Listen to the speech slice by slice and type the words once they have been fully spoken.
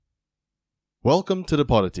Welcome to the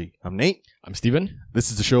Poddity. I'm Nate. I'm Steven.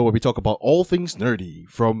 This is the show where we talk about all things nerdy,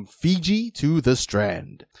 from Fiji to the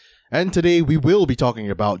Strand. And today we will be talking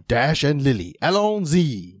about Dash and Lily,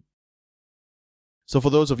 Allons-y. So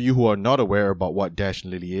for those of you who are not aware about what Dash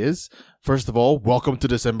and Lily is, first of all, welcome to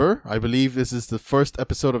December. I believe this is the first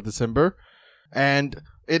episode of December. And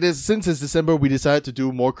since it's December, we decided to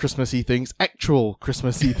do more Christmassy things, actual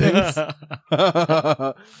Christmassy things.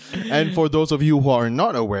 And for those of you who are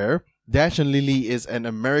not aware, Dash and Lily is an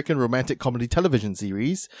American romantic comedy television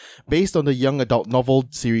series based on the young adult novel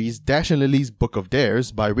series Dash and Lily's Book of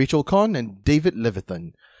Dares by Rachel Kahn and David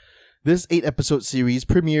Levithan. This 8-episode series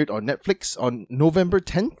premiered on Netflix on November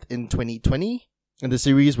 10th in 2020, and the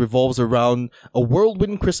series revolves around a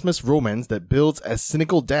whirlwind Christmas romance that builds as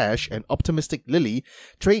cynical Dash and optimistic Lily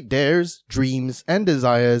trade dares, dreams, and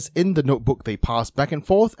desires in the notebook they pass back and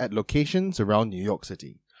forth at locations around New York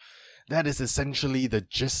City. That is essentially the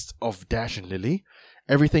gist of Dash and Lily.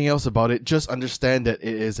 Everything else about it, just understand that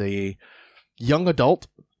it is a young adult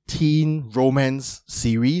teen romance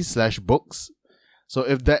series / books. So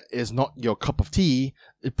if that is not your cup of tea,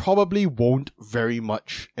 it probably won't very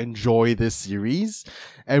much enjoy this series.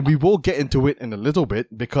 And we will get into it in a little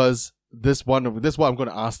bit because this one I'm going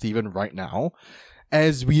to ask Steven right now.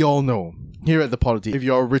 As we all know, here at the Poddity, if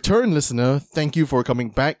you're a return listener, thank you for coming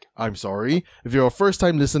back. I'm sorry. If you're a first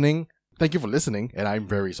time listening, thank you for listening, and I'm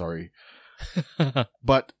very sorry.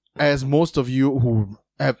 But as most of you who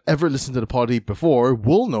have ever listened to the Poddity before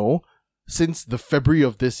will know, since the February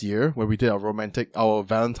of this year, when we did our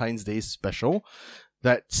Valentine's Day special,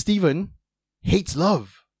 that Steven hates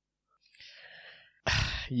love.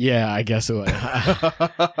 Yeah, I guess so.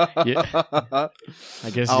 Yeah. I guess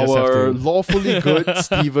you just have Our to... lawfully good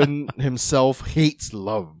Steven himself hates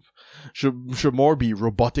love. Should more be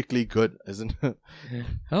robotically good, isn't it?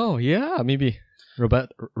 Oh, yeah, maybe.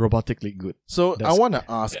 Robotically good. So I want to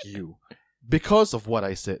ask you, because of what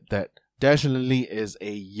I said, that Dash and Lily is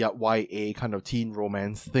a YA kind of teen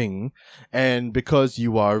romance thing, and because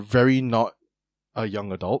you are very not a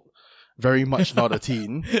young adult, very much not a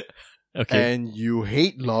teen, Okay. and you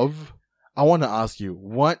hate love, I want to ask you,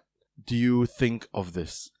 what do you think of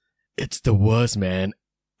this? It's the worst, man.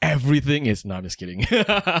 Everything is... No, I'm just kidding.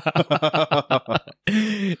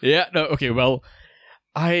 Yeah, no, okay, well,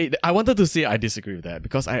 I wanted to say I disagree with that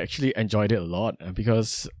because I actually enjoyed it a lot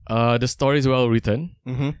because the story is well written.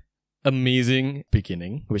 Mm-hmm. Amazing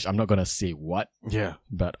beginning, which I'm not gonna say what. Yeah.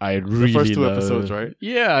 But I really The first two love... episodes, right?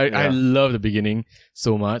 Yeah, I love the beginning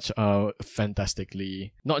so much.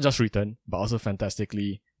 Fantastically, not just written, but also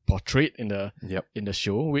fantastically portrayed in the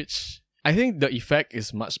show, which I think the effect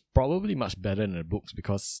is probably much better in the books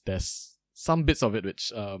because there's some bits of it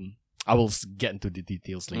which I will get into the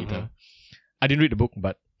details later. Mm-hmm. I didn't read the book,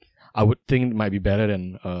 but I would think it might be better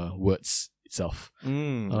than words itself.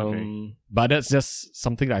 Okay. But that's just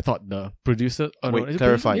something that I thought the producer... Wait,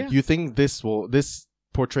 clarify. Yeah. You think this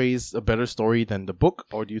portrays a better story than the book,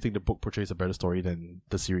 or do you think the book portrays a better story than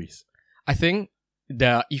the series? I think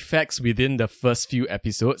there are effects within the first few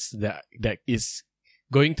episodes that is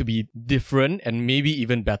going to be different and maybe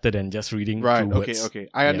even better than just reading through words. Okay.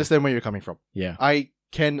 I understand where you're coming from. Yeah. I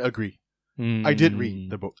can agree. I did read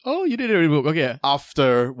the book. Oh, you did read the book. Okay.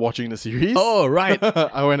 After watching the series. Oh, right.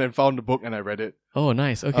 I went and found the book and I read it. Oh,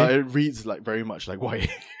 nice. Okay. It reads very much like YA.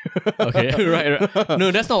 Okay, right. No,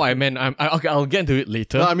 that's not what I meant. I'll get into it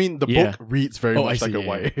later. No, I mean, the book reads very much like a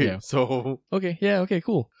YA. Yeah. So... Okay, yeah, okay,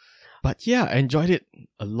 cool. But yeah, I enjoyed it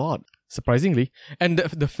a lot, surprisingly. And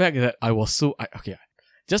the fact that I was so...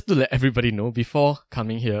 just to let everybody know, before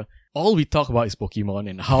coming here, all we talk about is Pokemon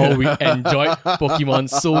and how we enjoyed Pokemon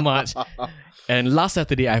so much. And last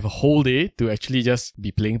Saturday, I have a whole day to actually just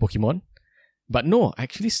be playing Pokemon. But no, I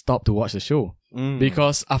actually stopped to watch the show.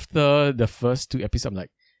 Because after the first 2 episodes, I'm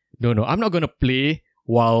like, no, I'm not going to play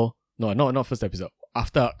while... No, not first episode.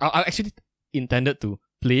 After... I actually intended to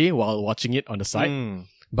play while watching it on the side.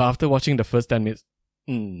 But after watching the first 10 minutes,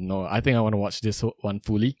 no, I think I want to watch this one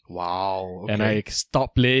fully. Wow. Okay. And I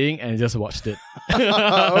stopped playing and just watched it.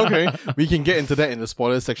 Okay. We can get into that in the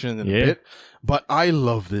spoiler section in a bit. But I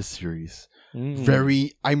love this series.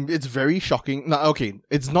 It's very shocking. No, okay.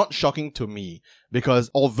 It's not shocking to me because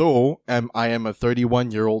although I am a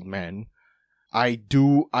 31-year-old man, I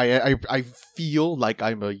feel like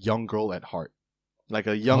I'm a young girl at heart. Like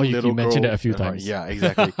a young little girl. You mentioned it a few times. Yeah,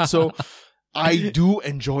 exactly. So I do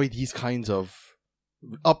enjoy these kinds of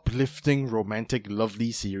uplifting, romantic,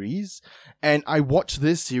 lovely series. And I watched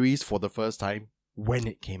this series for the first time when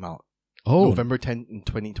it came out. Oh. November 10th in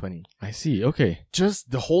 2020. I see. Okay. Just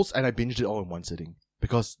the and I binged it all in one sitting.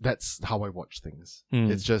 because that's how I watch things.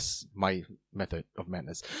 Mm. It's just my method of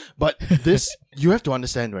madness. But this, you have to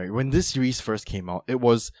understand, right? When this series first came out, it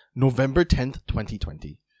was November 10th,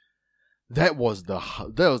 2020. That was the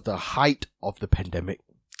height of the pandemic.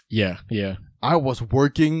 Yeah. I was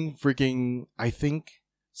working freaking, I think,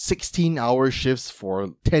 16-hour shifts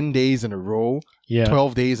for 10 days in a row,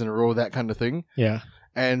 12 days in a row, that kind of thing. Yeah.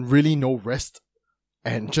 And really no rest.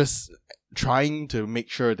 And just trying to make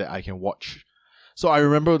sure that I can watch. So I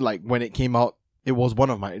remember like when it came out, it was one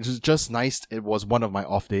of my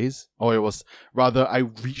off days. Or it was rather, I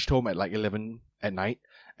reached home at like 11 at night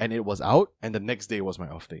and it was out, and the next day was my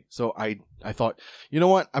off day. So I thought, you know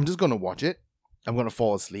what? I'm just going to watch it. I'm going to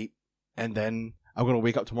fall asleep, and then I'm going to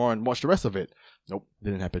wake up tomorrow and watch the rest of it. Nope,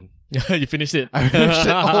 didn't happen. You finished it. I finished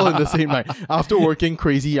it all in the same night. After working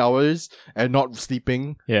crazy hours and not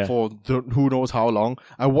sleeping for who knows how long,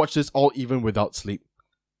 I watched this all even without sleep.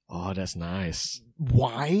 Oh, that's nice.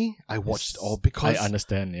 Why? I watched it all because I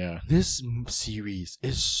understand, yeah. This series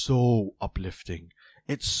is so uplifting.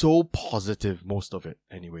 It's so positive, most of it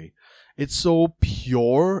anyway. It's so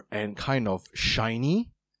pure and kind of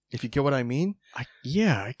shiny, if you get what I mean. I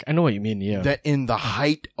know what you mean, yeah. That in the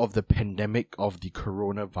height of the pandemic, of the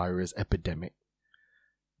coronavirus epidemic,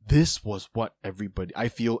 this was what I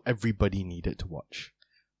feel everybody needed to watch.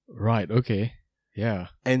 Right, okay. Yeah.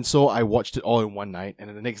 And so I watched it all in one night, and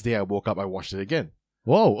then the next day I woke up, I watched it again.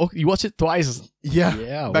 Whoa, okay, you watched it twice?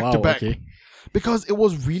 Yeah, back to back. Okay. Because it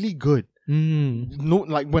was really good. No,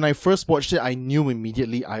 like when I first watched it, I knew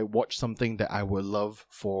immediately I watched something that I will love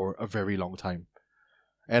for a very long time.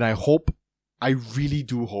 And I really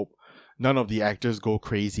do hope none of the actors go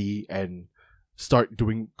crazy and start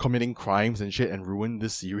committing crimes and shit and ruin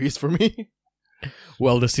this series for me.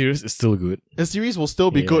 Well, the series is still good. The series will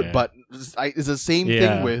still be good, but it's the same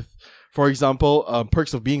thing with, for example,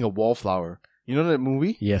 Perks of Being a Wallflower. You know that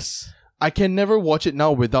movie? Yes. I can never watch it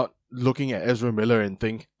now without looking at Ezra Miller and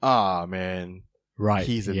think, man, right,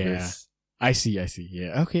 he's in this. I see.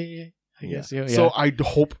 Yeah. Okay. I guess. Yeah. So I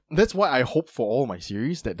hope, that's why I hope for all my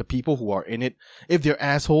series that the people who are in it, if they're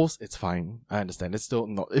assholes, it's fine. I understand. It's still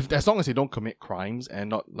not, as long as they don't commit crimes and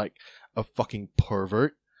not like a fucking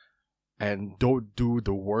pervert and don't do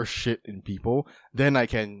the worst shit in people, then I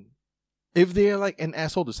can, if they're like an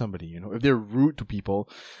asshole to somebody, if they're rude to people,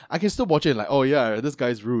 I can still watch it and like, oh yeah, this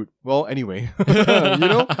guy's rude. Well, anyway,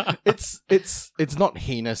 it's not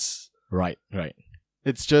heinous. Right.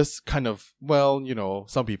 It's just kind of,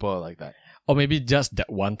 some people are like that. Or maybe just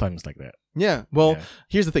that one time it's like that. Yeah. Well,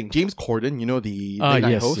 here's the thing. James Corden, the late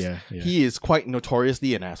night host, he is quite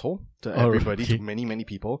notoriously an asshole to everybody, to many, many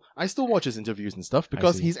people. I still watch his interviews and stuff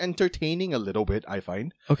because he's entertaining a little bit, I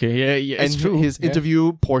find. Okay, yeah, and it's true. His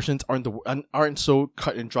interview portions aren't so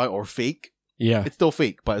cut and dry or fake. Yeah. It's still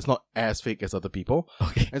fake, but it's not as fake as other people.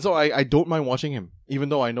 Okay. And so I don't mind watching him, even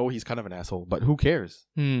though I know he's kind of an asshole. But who cares?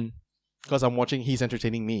 Because he's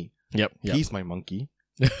entertaining me. Yep. He's my monkey.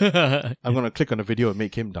 I'm going to click on a video and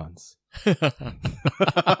make him dance.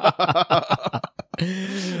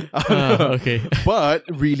 Okay. But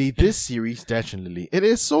really, this series, Dash and Lily, it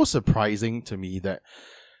is so surprising to me that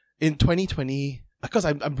in 2020, because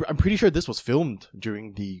I'm pretty sure this was filmed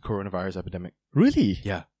during the coronavirus epidemic. Really?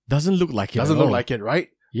 Yeah. Doesn't look like it. Doesn't look like it, right?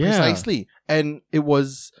 Yeah. Precisely. And it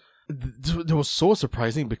was so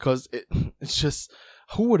surprising because it's just,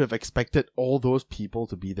 who would have expected all those people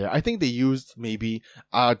to be there? I think they used maybe,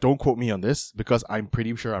 don't quote me on this because I'm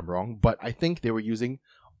pretty sure I'm wrong, but I think they were using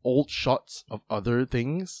old shots of other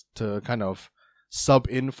things to kind of sub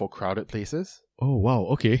in for crowded places. Oh, wow.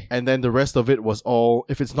 Okay. And then the rest of it was all,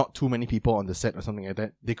 if it's not too many people on the set or something like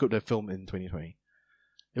that, they could have filmed in 2020.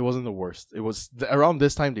 It wasn't the worst. It was around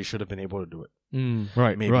this time they should have been able to do it.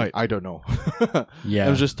 Right, maybe. Right. I don't know. Yeah.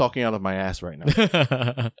 I'm just talking out of my ass right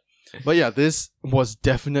now. But yeah, this was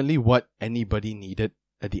definitely what anybody needed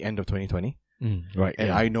at the end of 2020. Right. And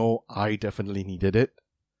I know I definitely needed it.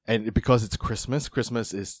 And because it's Christmas,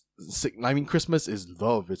 Christmas is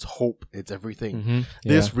love, it's hope, it's everything.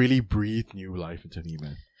 This really breathed new life into me,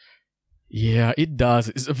 man. Yeah, it does.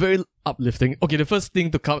 It's a very uplifting. Okay, the first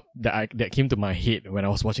thing that came to my head when I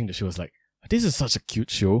was watching the show was like, this is such a cute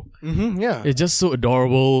show. Yeah. It's just so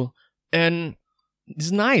adorable. And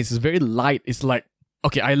it's nice. It's very light. It's like,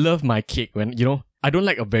 okay, I love my cake when, I don't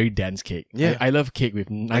like a very dense cake. Yeah. I love cake with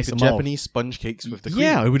nice like the amount Japanese sponge cakes with the cream.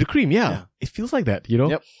 Yeah, with the cream, yeah. It feels like that,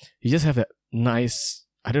 Yep. You just have that nice,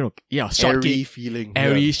 I don't know, shortcake. Airy feeling.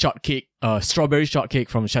 Airy shortcake, strawberry shortcake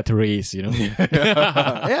from Chateraise,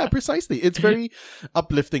 Yeah, precisely. It's very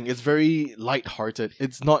uplifting. It's very light-hearted.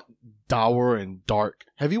 It's not dour and dark.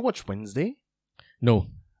 Have you watched Wednesday? No.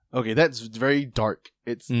 Okay, that's very dark.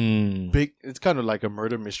 It's Mm. big. It's kind of like a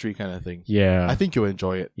murder mystery kind of thing. Yeah. I think you'll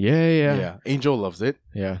enjoy it. Yeah. Angel loves it.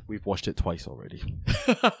 Yeah. We've watched it twice already.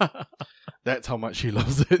 That's how much she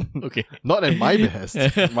loves it. Okay. Not at my behest,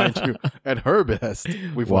 mind you. At her behest.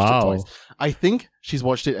 We've watched it twice. I think she's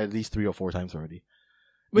watched it at least 3 or 4 times already.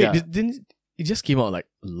 Wait, Yeah. didn't it just came out like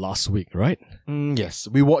last week, right? Yes,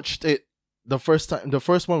 we watched it the first time. The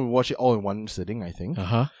first one we watched it all in one sitting, I think.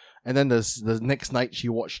 Uh-huh. And then the next night she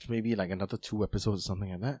watched maybe like another 2 episodes or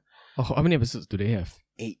something like that. Oh, how many episodes do they have?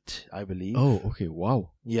 8, I believe. Oh, okay.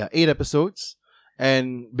 Wow. Yeah, 8 episodes.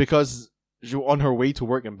 And because she on her way to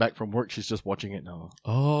work and back from work, she's just watching it now.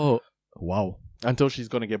 Oh, wow. Until she's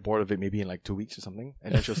gonna get bored of it maybe in like 2 weeks or something.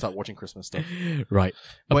 And then she'll start watching Christmas stuff. Right.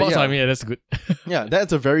 But About yeah. time, yeah, that's good. Yeah,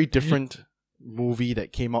 that's a very different movie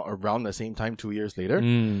that came out around the same time 2 years later.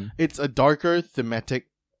 It's a darker thematic.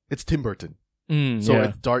 It's Tim Burton. So yeah.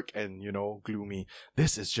 it's dark and, gloomy.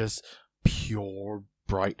 This is just pure,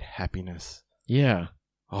 bright happiness. Yeah.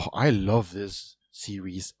 Oh, I love this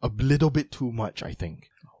series a little bit too much, I think.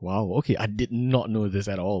 Wow. Okay, I did not know this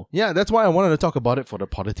at all. Yeah, that's why I wanted to talk about it for the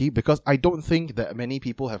Poddity, because I don't think that many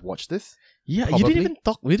people have watched this. Yeah, Probably. we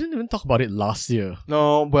didn't even talk about it last year.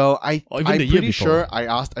 No, well, Or even I'm the year pretty before. sure I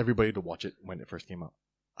asked everybody to watch it when it first came out.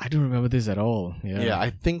 I don't remember this at all. Yeah. Yeah, I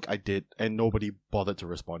think I did, and nobody bothered to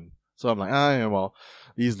respond. So I'm like, yeah, well,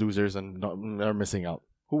 these losers and they're missing out.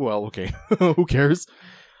 Well, okay, who cares?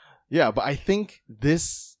 Yeah, but I think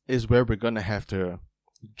this is where we're gonna have to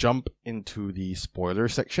jump into the spoiler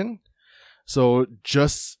section. So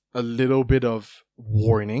just a little bit of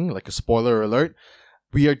warning, like a spoiler alert.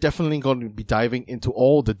 We are definitely going to be diving into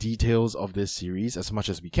all the details of this series as much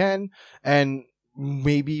as we can, and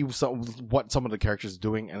maybe what some of the characters are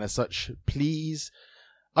doing, and as such, please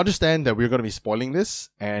understand that we're going to be spoiling this.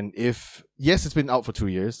 And yes, it's been out for 2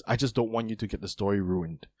 years, I just don't want you to get the story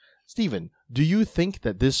ruined. Steven, do you think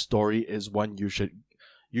that this story is one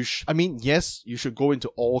yes, you should go into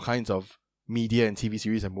all kinds of media and TV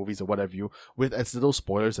series and movies or whatever with as little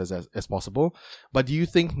spoilers as possible. But do you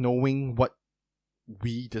think knowing what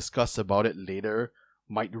we discuss about it later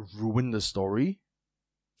might ruin the story?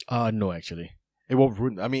 No, actually. It won't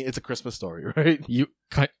ruin. I mean, it's a Christmas story, right?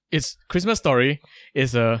 It's Christmas Story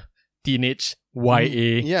is a teenage YA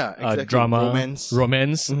Yeah, exactly. drama. Romance.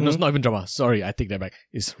 No, it's not even drama. Sorry, I take that back.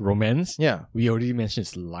 It's romance. Yeah. We already mentioned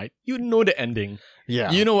it's light. You know the ending.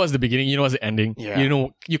 Yeah. You know what's the beginning. You know what's the ending. Yeah.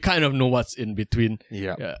 You kind of know what's in between.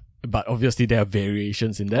 Yeah. But obviously there are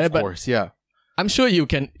variations in there. Of course, yeah. I'm sure you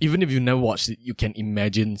can, even if you never watched it, you can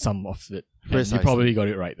imagine some of it. And Precisely. you probably got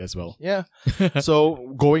it right as well. Yeah.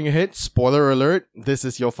 So, going ahead, spoiler alert, this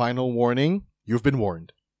is your final warning. You've been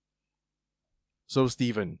warned. So,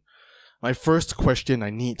 Steven, my first question I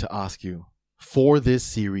need to ask you for this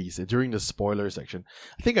series during the spoiler section.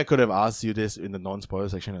 I think I could have asked you this in the non-spoiler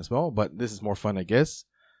section as well, but this is more fun, I guess.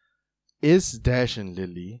 Is Dash and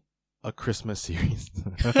Lily a Christmas series?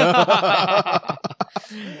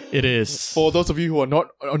 It is. For those of you who are not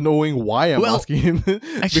knowing why I'm asking him,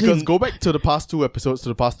 because go back to the past 2 episodes, to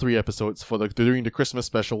the past 3 episodes during the Christmas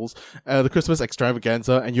specials, the Christmas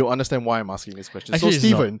extravaganza, and you'll understand why I'm asking this question. Actually, so,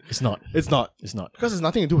 Steven, it's not. It's not. It's not. Because it's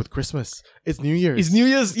nothing to do with Christmas. It's New Year's. It's New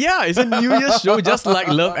Year's. Yeah, it's a New Year's show, just like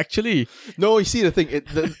Love Actually. No, you see the thing,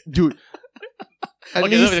 dude. At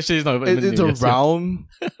Okay, least Love Actually is not even it's New Year's, around.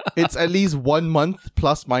 It's at least 1 month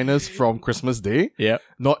plus minus from Christmas Day. Yeah.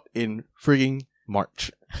 Not in frigging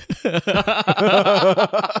March.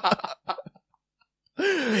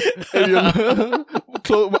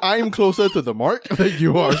 I'm closer to the mark than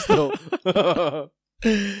you are still.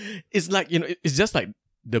 It's like, it's just like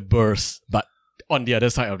the burst, but on the other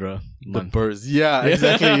side of the month. Burst. Yeah,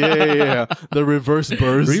 exactly. Yeah. The reverse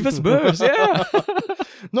burst. Reverse burst, yeah.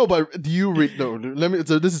 No, but do you read? No,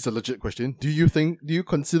 so this is a legit question. Do you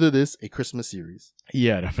consider this a Christmas series?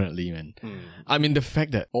 Yeah, definitely, man. I mean, the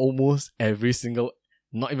fact that almost every single,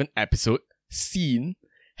 not even episode, scene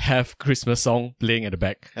have Christmas song playing at the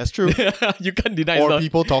back. That's true. You can't deny Or it.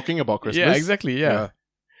 people talking about Christmas. Yeah, exactly. Yeah.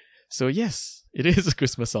 So yes, it is a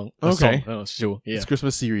Christmas song. Okay. Sure. Yeah. It's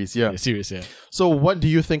Christmas series. Yeah. Serious. Yeah. So, what do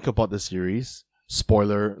you think about the series?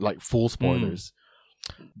 Spoiler, like full spoilers.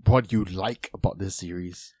 What do you like about this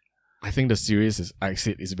series? I think the series is, I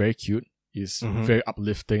said, it's very cute. It's very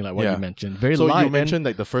uplifting, like what you mentioned. Very so light. You mentioned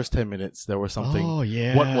like the first 10 minutes, there was something. Oh,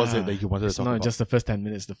 yeah. What was it that you wanted to talk about? Not just the first 10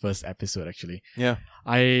 minutes, the first episode, actually. Yeah.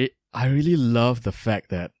 I really love the fact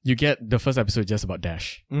that you get the first episode just about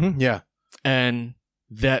Dash. Yeah. And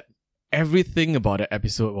that everything about that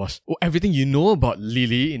episode everything you know about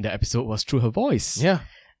Lily in the episode was through her voice. Yeah.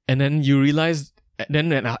 And then you realize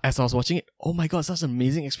And then as I was watching it, oh my god, such an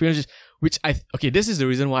amazing experience. Which this is the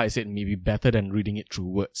reason why I said maybe better than reading it through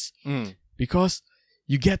words. Because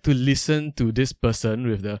you get to listen to this person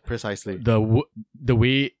with precisely the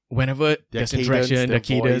way whenever there's interaction, the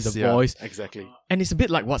cadence, the voice. Exactly. And it's a bit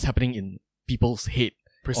like what's happening in people's head.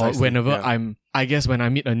 Precisely. Or whenever I guess when I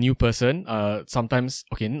meet a new person, sometimes,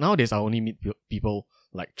 nowadays I only meet people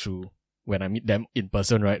like through when I meet them in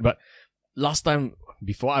person, right? But last time,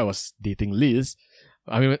 before I was dating Liz,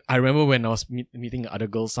 I remember when I was meeting other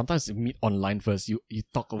girls, sometimes you meet online first. You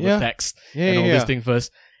talk over text and all this thing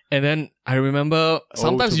first. And then I remember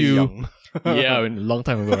sometimes young. a long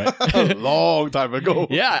time ago, right? A long time ago.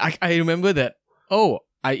 Yeah, I remember that,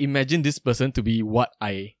 I imagine this person to be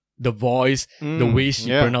the voice, the way she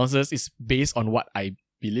pronounces is based on what I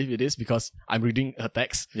believe it is because I'm reading her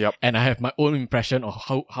text. Yep. And I have my own impression of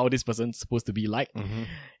how this person's supposed to be like.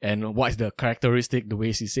 And what is the characteristic, the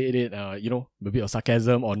way she said it, a bit of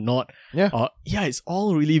sarcasm or not. Yeah. It's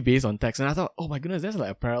all really based on text. And I thought, oh my goodness, that's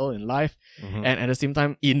like a parallel in life. And at the same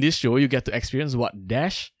time, in this show, you get to experience what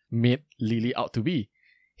Dash made Lily out to be.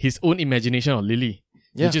 His own imagination of Lily.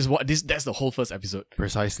 Yeah. Which is that's the whole first episode.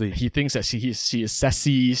 Precisely. He thinks that she is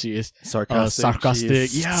sassy, she is sarcastic,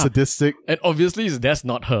 she is sadistic. And obviously that's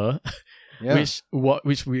not her. Which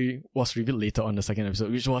was revealed later on the second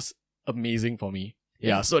episode, which was amazing for me.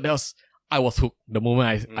 Yeah, so I was hooked the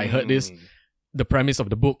moment I heard this. The premise of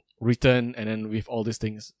the book written and then with all these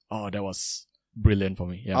things. Oh, that was brilliant for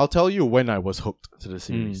me. Yeah. I'll tell you when I was hooked to the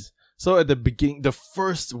series. So at the beginning, the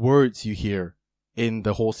first words you hear in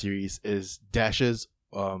the whole series is Dash's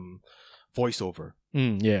voiceover.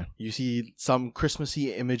 You see some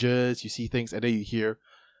Christmassy images, you see things, and then you hear,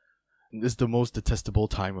 "This is the most detestable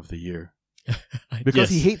time of the year." Because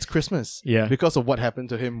he hates Christmas. Yeah. Because of what happened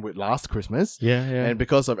to him with last Christmas. Yeah. And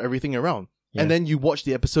because of everything around. Yeah. And then you watch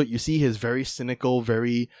the episode, you see his very cynical,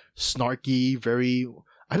 very snarky, very...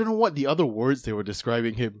 I don't know what the other words they were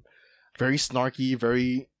describing him. Very snarky,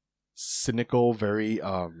 very cynical, very...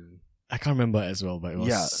 I can't remember as well, but it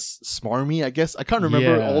was... smarmy, I guess. I can't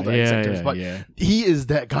remember all the exact terms, but he is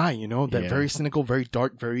that guy, that very cynical, very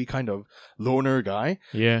dark, very kind of loner guy.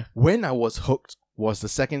 Yeah. When I was hooked was the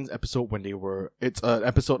second episode when it's an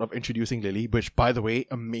episode of introducing Lily, which, by the way,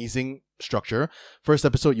 amazing structure. First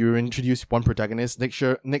episode, you introduce one protagonist.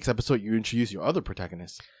 Next episode, you introduce your other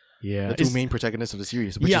protagonist. Yeah, the two main protagonists of the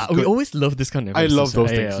series. Which is we always love this kind of episodes. I love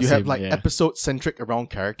those things. You have episode centric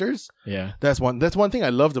around characters. Yeah, that's one thing I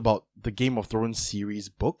loved about the Game of Thrones series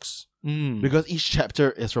books because each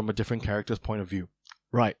chapter is from a different character's point of view.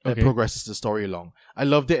 Right, it progresses the story along. I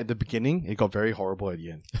loved it at the beginning. It got very horrible at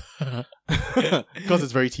the end because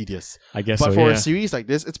it's very tedious. I guess, but for a series like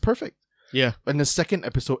this, it's perfect. Yeah, and the second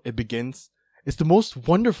episode it begins. It's the most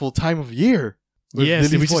wonderful time of year.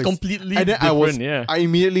 Yes, which is completely different. I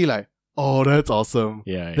immediately like, oh, that's awesome.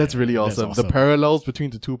 Yeah, that's really awesome. That's awesome. The parallels between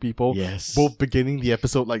the two people, both beginning the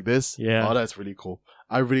episode like this. Yeah, oh, that's really cool.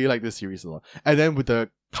 I really like this series a lot. And then with the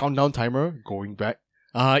countdown timer going back.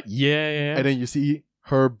 And then you see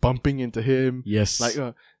her bumping into him. Yes, like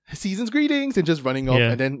season's greetings and just running off.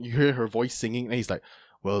 And then you hear her voice singing, and he's like,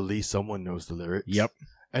 well, at least someone knows the lyrics. Yep.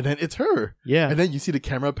 And then it's her. Yeah. And then you see the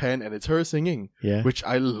camera pan and it's her singing. Yeah. Which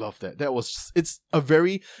I love that.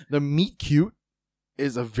 The meet cute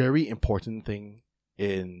is a very important thing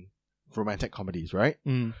in romantic comedies, right?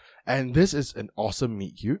 And this is an awesome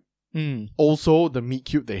meet cute. Also, the meet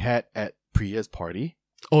cute they had at Priya's party.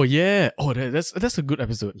 Oh, yeah. Oh, that's a good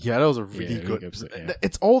episode. Yeah, that was a really good episode. Yeah.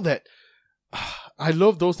 It's all that... I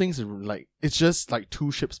love those things. Like, it's just like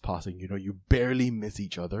two ships passing, you barely miss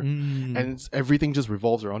each other. And everything just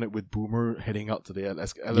revolves around it with Boomer heading out to the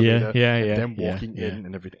elevator and them walking in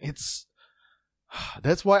and everything.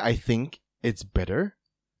 That's why I think it's better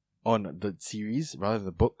on the series rather than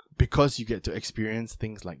the book, because you get to experience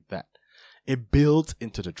things like that. It builds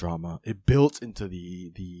into the drama. It builds into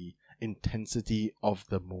the intensity of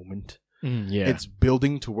the moment. It's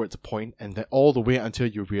building towards a point, and then all the way until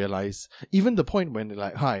you realize, even the point when they're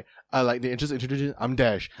like, hi, they just introduce you, I'm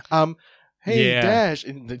Dash. Hey, Dash,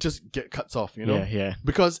 and they just get cuts off, Yeah.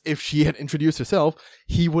 Because if she had introduced herself,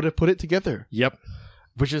 he would have put it together. Yep.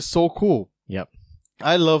 Which is so cool. Yep.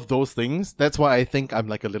 I love those things. That's why I think I'm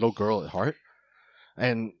like a little girl at heart.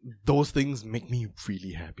 And those things make me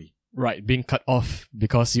really happy. Right, being cut off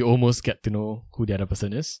because you almost get to know who the other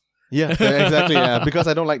person is. Yeah, exactly. Yeah, because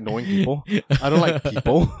I don't like knowing people. I don't like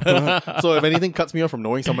people. So if anything cuts me off from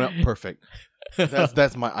knowing someone else, perfect.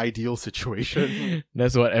 That's my ideal situation.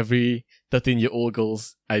 That's what every 13-year-old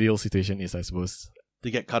girl's ideal situation is, I suppose.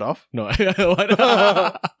 To get cut off? No.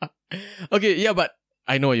 Okay, yeah, but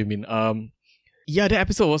I know what you mean. Yeah, that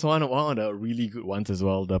episode was one of the really good ones as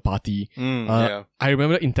well, the party. Yeah. I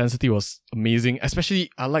remember the intensity was amazing.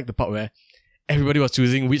 Especially, I like the part where everybody was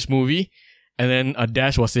choosing which movie, and then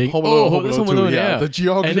Dash was saying, Home Alone, that's Home Alone 2, yeah. The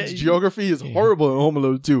And then- geography is horrible in Home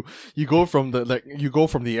Alone 2. You go from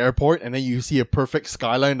the airport and then you see a perfect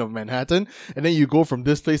skyline of Manhattan, and then you go from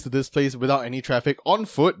this place to this place without any traffic, on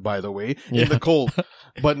foot, by the way, in the cold.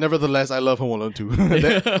 But nevertheless, I love Home Alone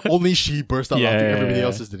 2. Only she burst out laughing, everybody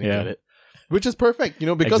else just didn't get it. Which is perfect,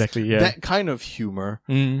 because that kind of humor,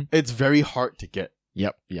 it's very hard to get.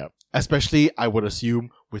 Yep. Especially, I would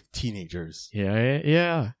assume, with teenagers.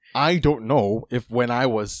 Yeah. I don't know if when I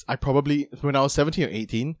was 17 or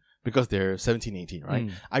 18, because they're 17, 18, right?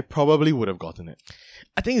 I probably would have gotten it.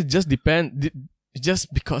 I think it just depends.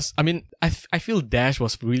 Just because, I mean, I feel Dash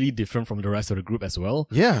was really different from the rest of the group as well.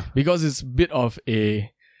 Yeah. Because it's a bit of an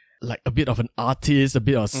artist, a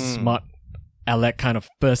bit of smart Alec kind of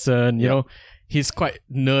person, you know. He's quite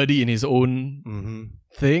nerdy in his own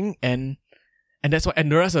thing, and that's why.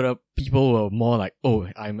 And the rest of the people were more like, oh,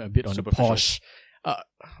 I'm a bit on the posh.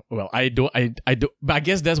 Well, I don't. But I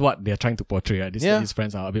guess that's what they're trying to portray. Right? His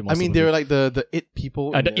friends are a bit more. I mean, they're like the it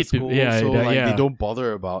people. The it people. Yeah, so they don't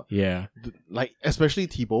bother about. Yeah. Especially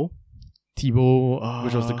Thibaut, which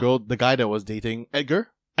was the guy that was dating Edgar.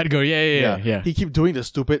 Yeah. He keep doing the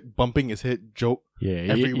stupid bumping his head joke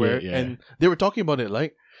everywhere. And they were talking about it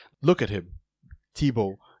like, look at him,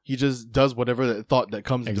 Thibaut. He just does whatever thought that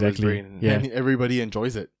comes into his brain, and everybody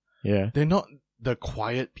enjoys it. Yeah. They're not the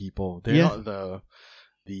quiet people. They're not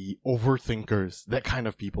the overthinkers, that kind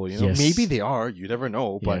of people, Yes. Maybe they are, you never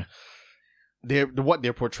know, but what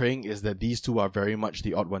they're portraying is that these two are very much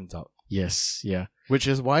the odd ones out. Yes, yeah. Which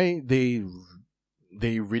is why they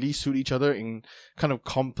really suit each other and kind of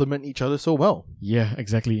complement each other so well. Yeah,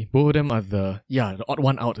 exactly. Both of them are the odd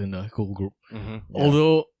one out in the whole group.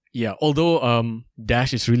 Although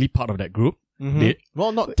Dash is really part of that group.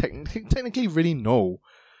 Well, not technically really, no.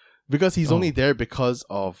 Because he's only there because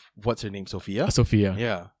of, what's her name, Sophia? Sophia.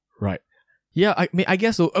 Yeah. Right. Yeah, I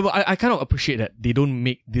guess so. I kind of appreciate that they don't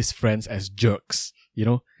make these friends as jerks,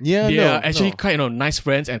 Yeah, they are actually kind of nice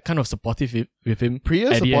friends and kind of supportive with him.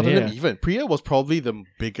 Priya supported him even. Priya was probably the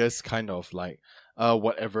biggest kind of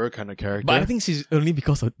whatever kind of character. But I think she's only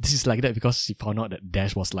because of this is like that because she found out that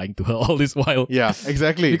Dash was lying to her all this while. Yeah,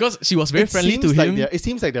 exactly. Because she was very friendly to him. It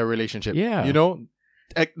seems like their relationship. Yeah.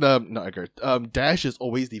 Not Edgar. Dash is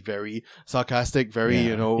always the very sarcastic,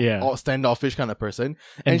 very standoffish kind of person,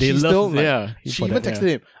 and she still she even texted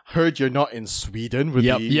him. Heard you're not in Sweden with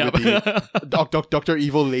the Dr.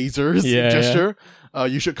 Evil lasers gesture.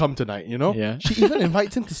 You should come tonight. Yeah. She even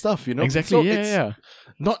invites him to stuff. Exactly. So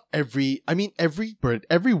not every. I mean, anybody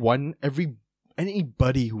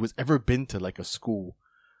who has ever been to like a school,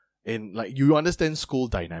 in you understand school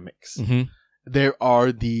dynamics. Mm-hmm. There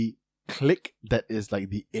are the clique that is like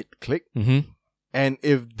the it clique, and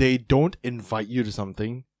if they don't invite you to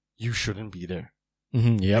something, you shouldn't be there.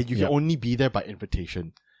 You can only be there by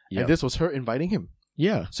invitation. And this was her inviting him.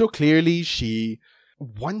 Yeah. So clearly she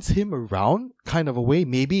wants him around, kind of a way.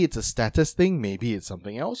 Maybe it's a status thing. Maybe it's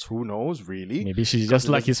something else. Who knows, really? Maybe she's just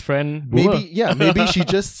like his friend. Maybe she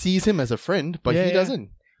just sees him as a friend, but he doesn't.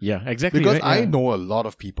 Yeah, exactly. Because I know a lot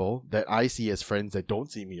of people that I see as friends that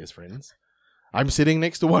don't see me as friends. I'm sitting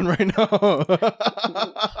next to one right now.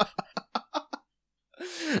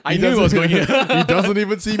 I knew he was going here. He doesn't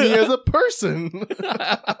even see me as a person.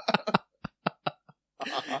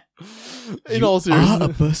 In all seriousness.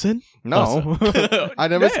 Are a person? No. I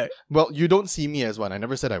never... Well, you don't see me as one. I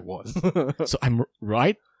never said I was. So I'm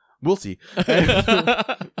right? We'll see.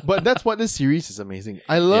 But that's what this series is amazing.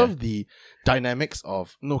 I love the dynamics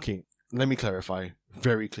of... Okay, let me clarify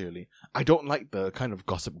very clearly. I don't like the kind of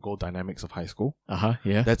Gossip Girl dynamics of high school.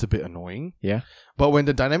 Yeah. That's a bit annoying. Yeah. But when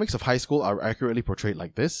the dynamics of high school are accurately portrayed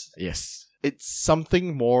like this, yes, it's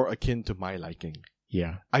something more akin to my liking.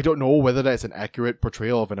 Yeah. I don't know whether that's an accurate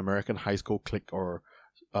portrayal of an American high school clique or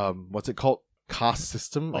what's it called? Caste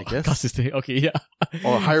system, I guess. Caste system, okay, yeah.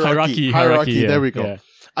 Or hierarchy, yeah. there we go. Yeah.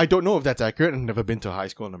 I don't know if that's accurate. I've never been to high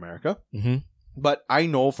school in America. Mm-hmm. But I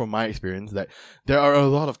know from my experience that there are a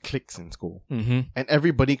lot of cliques in school. Mm-hmm. And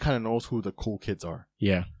everybody kind of knows who the cool kids are.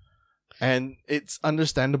 Yeah. And it's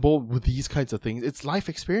understandable with these kinds of things. It's life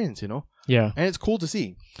experience, Yeah. And it's cool to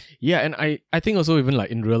see. Yeah, and I think also even like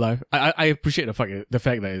in real life, I appreciate the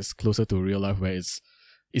fact that it's closer to real life where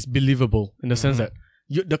it's believable in the sense that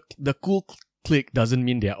the cool clique doesn't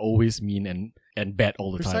mean they're always mean and bad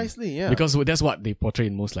all the time. Precisely, yeah. Because that's what they portray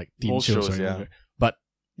in most like teen shows, right? Yeah. But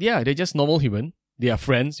yeah, they're just normal human. They are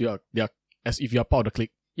friends. They are as if you're part of the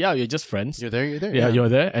clique. Yeah, you're just friends. You're there. Yeah, you're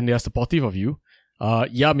there, and they are supportive of you.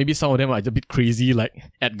 Yeah, maybe some of them are a bit crazy, like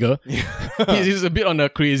Edgar. He's a bit on the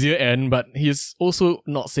crazier end, but he's also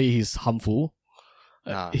not say he's harmful.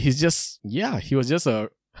 He's just, he was just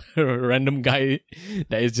a random guy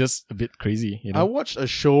that is just a bit crazy. You know? I watched a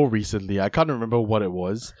show recently. I can't remember what it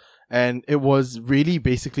was, and it was really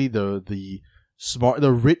basically the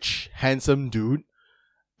rich, handsome dude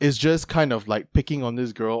is just kind of like picking on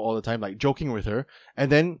this girl all the time, like joking with her,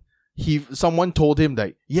 and then someone told him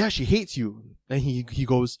that, yeah, she hates you. And he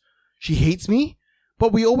goes, she hates me?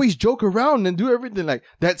 But we always joke around and do everything. Like,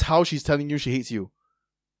 that's how she's telling you she hates you.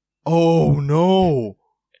 Oh, no.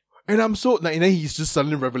 And I'm so, like, and then he's just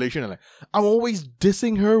suddenly revelation. And like, I'm always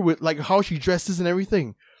dissing her with like how she dresses and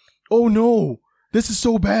everything. Oh, no. This is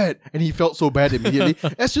so bad. And he felt so bad immediately.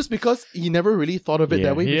 That's just because he never really thought of it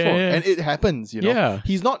that way before. And it happens, you know. Yeah.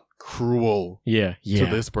 He's not cruel to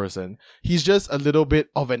this person. He's just a little bit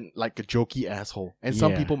of a jokey asshole. And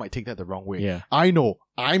some people might take that the wrong way. Yeah. I know.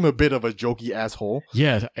 I'm a bit of a jokey asshole.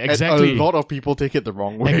 Yeah, exactly. And a lot of people take it the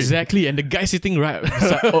wrong way. Exactly. And the guy sitting right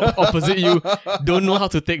opposite you don't know how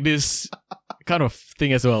to take this kind of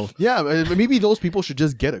thing as well. Yeah, maybe those people should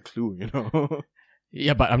just get a clue, you know.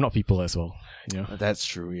 Yeah, but I'm not people as well. You know? That's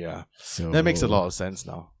true, yeah. So that makes a lot of sense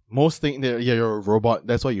now. Most think that you're a robot.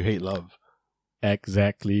 That's why you hate love.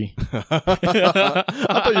 Exactly. I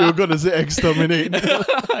thought you were going to say exterminate.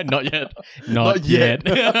 Not yet. Not yet.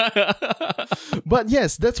 But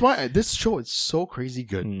yes, that's why this show is so crazy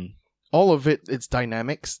good. All of it, its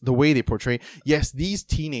dynamics, the way they portray. Yes, these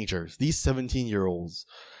teenagers, these 17-year-olds,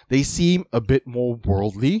 they seem a bit more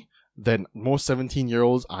worldly than most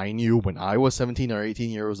 17-year-olds I knew when I was 17 or 18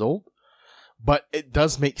 years old. But it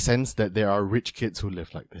does make sense that there are rich kids who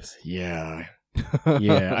live like this. Yeah.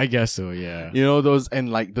 Yeah, I guess so, yeah. You know, those, and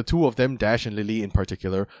like the two of them, Dash and Lily in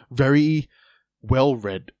particular, very well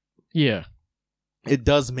read. Yeah. It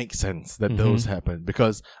does make sense that those happen,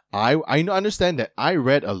 because I understand that I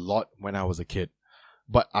read a lot when I was a kid,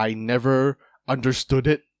 but I never understood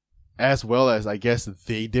it as well as I guess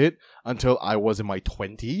they did until I was in my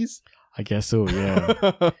 20s. I guess so,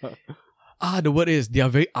 yeah. The word is, they are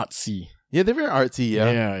very artsy. Yeah, they're very artsy,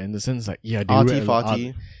 yeah. Yeah, in the sense like, they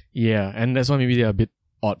arty-farty. Yeah, and that's why maybe they're a bit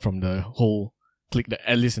odd from the whole clique, that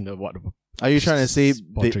at least in the Are you trying to say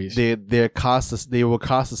they were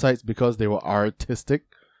cast aside because they were artistic?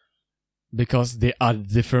 Because they are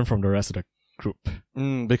different from the rest of the group.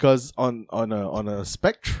 Because on a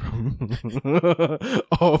spectrum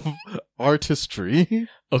of artistry,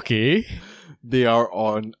 okay, they are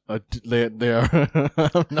on they are.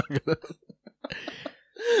 I'm not gonna.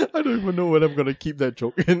 I don't even know when I'm gonna keep that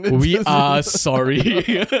joke in. We are sorry.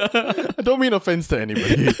 I don't mean offense to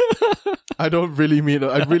anybody. I really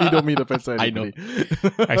don't mean offense to anybody. I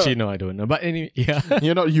know. Actually, no, I don't know. But anyway, yeah.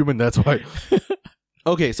 You're not human, that's why.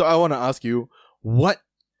 Okay, so I want to ask you, what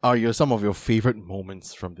are some of your favorite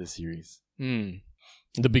moments from this series?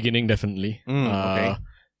 The beginning, definitely. Okay.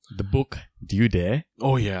 The book, Do You Dare?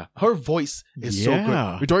 Oh, yeah. Her voice is so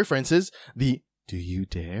good. Victoria Francis, the Do You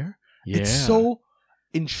Dare? Yeah. It's so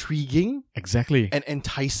intriguing. Exactly. And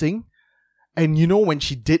enticing. And you know, when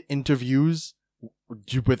she did interviews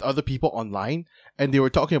with other people online and they were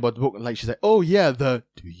talking about the book, like she's like, oh yeah, the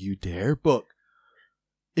Do You Dare book.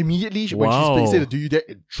 Immediately, when she said the Do You Dare,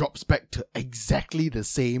 it drops back to exactly the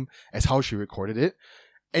same as how she recorded it.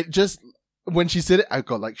 It just, when she said it, I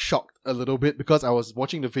got like shocked a little bit because I was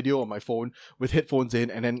watching the video on my phone with headphones in,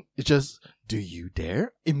 and then it just, Do You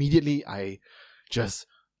Dare? Immediately, I just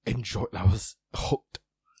enjoyed, I was hooked.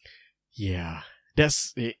 Yeah.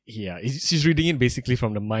 That's it. Yeah, she's reading it basically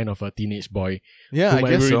from the mind of a teenage boy. Yeah, I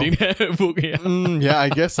guess so. Reading that book. Yeah. Yeah, I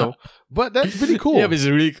guess so. But that's really cool. Yeah, but it's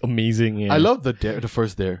really amazing. Yeah. I love the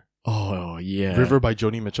first Dare. Oh yeah, River by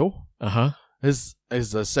Joni Mitchell. This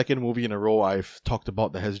is the second movie in a row I've talked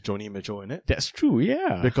about that has Joni Mitchell in it. That's true.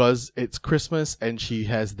 Yeah, because it's Christmas and she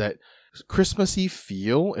has that Christmassy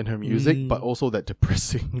feel in her music, but also that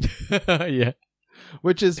depressing. Yeah.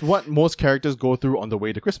 Which is what most characters go through on the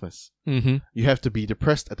way to Christmas. You have to be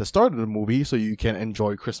depressed at the start of the movie so you can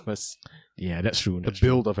enjoy Christmas. Yeah, that's true. The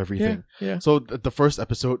build of everything. Yeah. So the first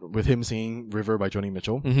episode with him singing River by Joni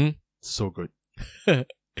Mitchell, so good.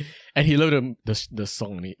 And he loved the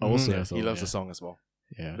song. He also he loves the song as well.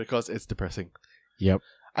 Yeah, because it's depressing. Yep.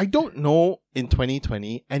 I don't know in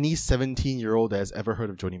 2020 any 17-year-old that has ever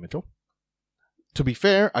heard of Joni Mitchell. To be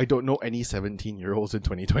fair, I don't know any 17-year-olds in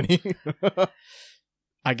 2020.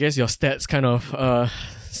 I guess your stats kind of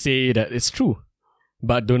say that it's true,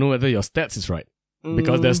 but don't know whether your stats is right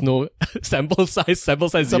because there's no sample size zero. Sample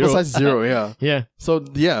size zero, yeah. Yeah. So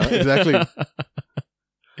yeah, exactly.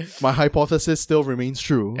 My hypothesis still remains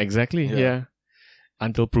true. Exactly. Yeah.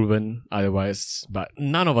 until proven otherwise. But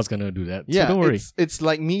none of us gonna do that. Yeah, so don't worry. It's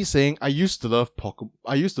like me saying I used to love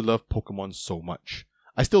Pokemon so much.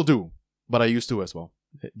 I still do, but I used to as well.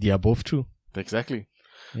 They are both true. Exactly.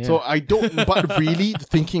 Yeah. So I don't. But really,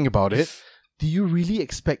 thinking about it, do you really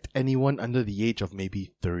expect anyone under the age of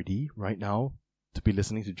maybe 30 right now to be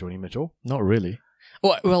listening to Joni Mitchell? Not really.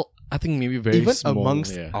 Oh well, I think maybe very even small,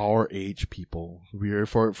 amongst yeah. our age people. We're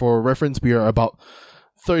for reference, we are about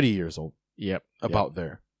 30 years old. Yep. About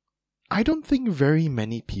there. I don't think very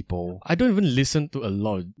many people. I don't even listen to a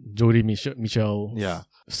lot of Joni Mitchell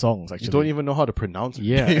songs, actually. You don't even know how to pronounce it.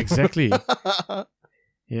 Yeah, exactly.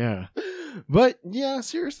 Yeah. But yeah,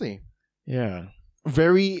 seriously. Yeah.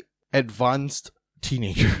 Very advanced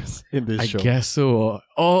teenagers in this show. I guess so.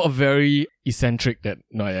 All very eccentric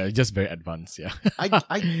just very advanced, yeah.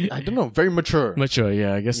 I don't know, very mature. Mature,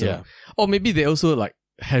 yeah, I guess so. Yeah. Or maybe they also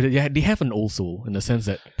they have an old soul in the sense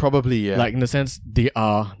that probably, yeah. like in the sense they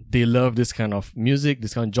love this kind of music,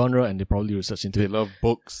 this kind of genre, and they probably research into they it. love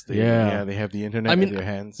books. They have the internet in their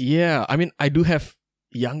hands. Yeah, I mean, I do have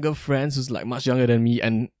younger friends who's like much younger than me,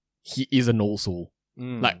 and he is an old soul.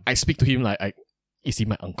 Like I speak to him like is he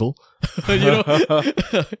my uncle? You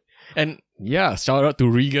know? And yeah, shout out to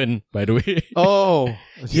Regan, by the way. Oh,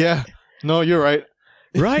 yeah. No, you're right.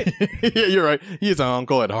 Right? Yeah, you're right. He's an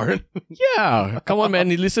uncle at heart. Yeah. Come on,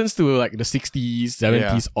 man. He listens to like the 60s,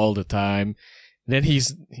 70s all the time. Then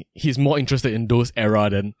he's more interested in those era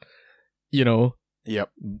than,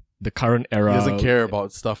 Yep. the current era. He doesn't care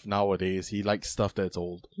about stuff nowadays. He likes stuff that's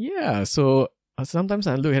old. Yeah. So sometimes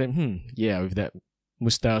I look at him, with that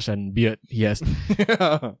mustache and beard he has.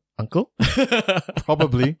 Uncle?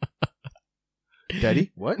 Probably.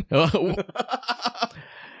 Daddy? What?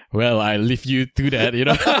 Well, I leave you to that,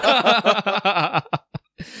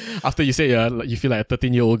 After you say you feel like a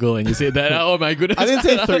 13-year-old girl and you say that, oh my goodness. I didn't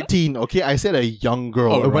say 13, okay? I said a young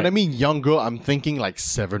girl. Oh, right. When I mean young girl, I'm thinking like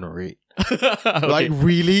 7 or 8. Okay. Like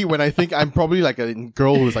really, when I think I'm probably like a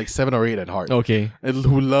girl who's like 7 or 8 at heart. Okay. And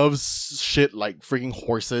who loves shit like freaking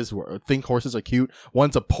horses, who think horses are cute,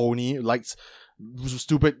 wants a pony, likes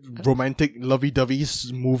stupid romantic lovey-dovey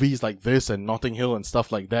movies like this and Notting Hill and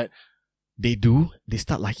stuff like that. They do? They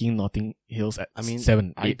start liking Notting Hills at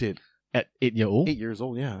 7, 8? I did. At 8-year-old? 8 years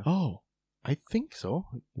old, yeah. Oh. I think so.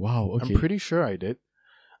 Wow, okay. I'm pretty sure I did.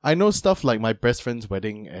 I know stuff like My Best Friend's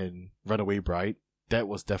Wedding and Runaway Bride. That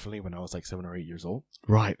was definitely when I was like 7 or 8 years old.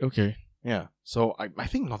 Right, okay. Yeah. So I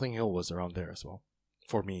think Notting Hill was around there as well.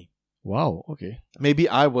 For me. Wow, okay. Maybe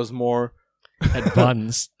I was more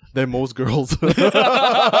advanced than most girls.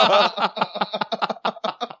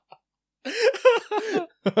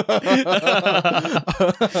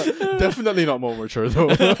 Definitely not more mature though.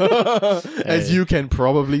 As you can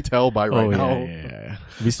probably tell by now. Yeah.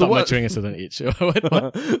 We start maturing at a certain age.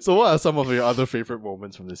 So what are some of your other favorite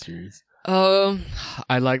moments from this series?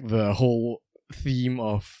 I like the whole theme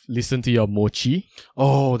of listen to your mochi.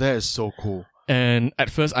 Oh, that is so cool. And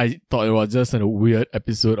at first I thought it was just a weird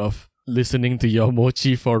episode of listening to your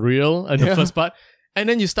mochi for real in the first part. And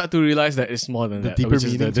then you start to realize that it's more than that. Deeper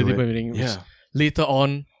meaning the deeper meaning. Yeah. Later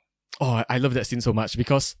on, I love that scene so much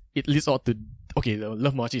because it leads on to, the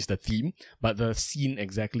Love Mochi is the theme, but the scene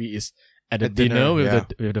exactly is at the dinner with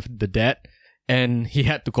the dad, and he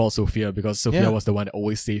had to call Sophia because Sophia was the one that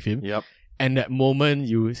always saved him. Yep. And that moment,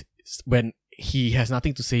 when he has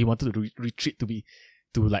nothing to say, he wanted to retreat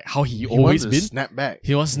to like how he always been. Snap back.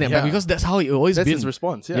 He wants to snap back because that's how he always been. That's his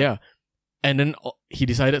response. Yeah. And then he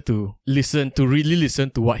decided to really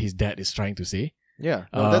listen to what his dad is trying to say. Yeah,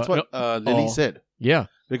 that's what Lily said. Yeah.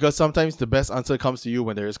 Because sometimes the best answer comes to you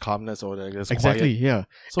when there is calmness or there is quiet. Exactly, yeah.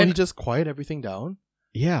 So he just quieted everything down.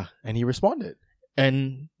 Yeah. And he responded.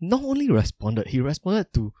 And not only responded, he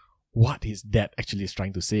responded to what his dad actually is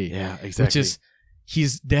trying to say. Yeah, exactly. Which is,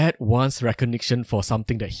 his dad wants recognition for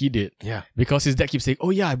something that he did. Yeah. Because his dad keeps saying,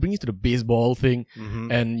 oh yeah, I bring you to the baseball thing.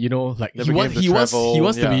 Mm-hmm. And like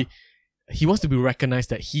he wants to be recognized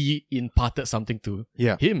that he imparted something to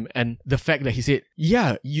him. And the fact that he said,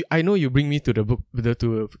 I know you bring me to the book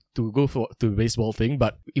to go to the baseball thing,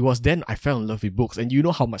 but it was then I fell in love with books, and you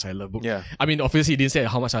know how much I love books. Yeah. I mean, obviously he didn't say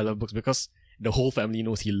how much I love books because the whole family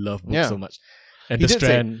knows he loved books so much. And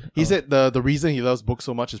he said the reason he loves books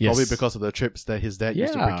so much is probably because of the trips that his dad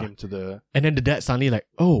used to bring him to the... And then the dad suddenly like,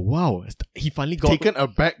 oh wow, he finally got... taken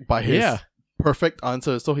aback by his perfect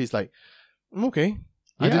answer. So he's like, okay.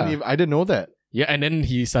 I didn't know that. Yeah, and then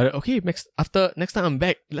he started, okay, next time I'm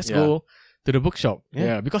back, let's go to the bookshop.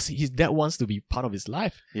 Yeah, because his dad wants to be part of his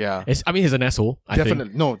life. Yeah. He's an asshole, I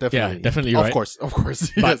think. No, definitely. Yeah, definitely, right? Of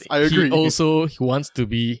course. But yes, I agree. He wants to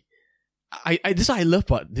be... This is what I love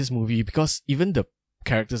about this movie, because even the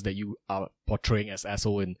characters that you are portraying as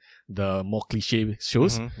asshole in the more cliche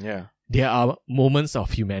shows, Yeah. there are moments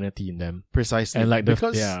of humanity in them. Precisely. And like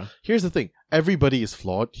because yeah. here's the thing. Everybody is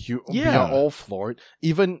flawed. We are all flawed.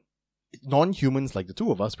 Even non-humans like the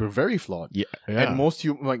two of us, we're very flawed. Yeah. And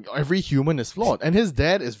every human is flawed. And his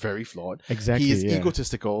dad is very flawed. Exactly. He is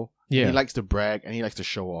egotistical. Yeah. He likes to brag and he likes to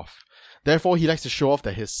show off. Therefore, he likes to show off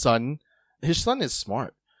that his son is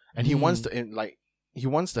smart. And he wants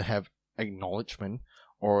to have acknowledgement,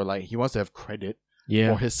 or like he wants to have credit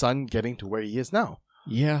for his son getting to where he is now.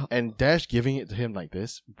 Yeah. And Dash giving it to him like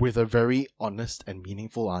this with a very honest and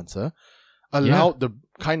meaningful answer allowed the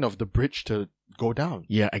bridge to go down.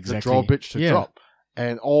 Yeah, exactly. The drawbridge to drop.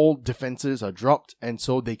 And all defenses are dropped, and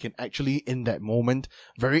so they can actually, in that moment,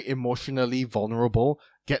 very emotionally vulnerable,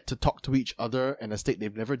 get to talk to each other in a state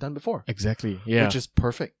they've never done before. Exactly. Yeah. Which is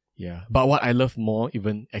perfect. Yeah. But what I love more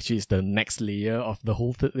even actually is the next layer of the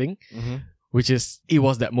whole thing, which is it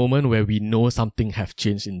was that moment where we know something have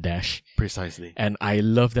changed in Dash. Precisely. And I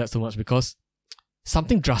love that so much because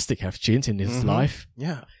something drastic have changed in his life.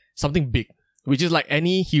 Yeah. Something big. Which is like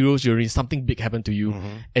any hero's journey, something big happened to you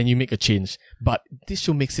and you make a change. But this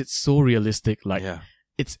show makes it so realistic. Like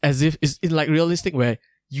it's as if it's like realistic where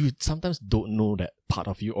you sometimes don't know that part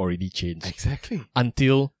of you already changed. Exactly.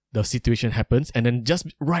 Until the situation happens, and then just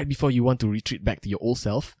right before you want to retreat back to your old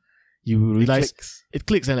self, you realize it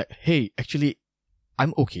clicks and like, hey, actually,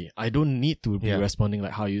 I'm okay. I don't need to be responding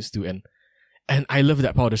like how I used to. And I love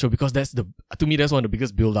that part of the show because to me that's one of the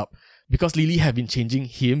biggest build up. Because Lily have been changing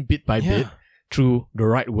him bit by bit through the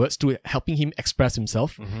right words, through helping him express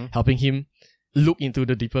himself, helping him look into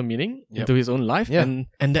the deeper meaning into his own life. And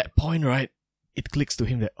that point, right, it clicks to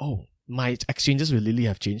him that, oh, my exchanges with Lily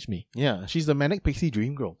have changed me. Yeah, she's the manic pixie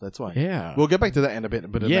dream girl. That's why. Yeah. We'll get back to that in a bit.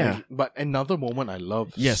 But another moment I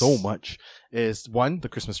love so much is the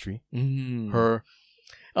Christmas tree. Her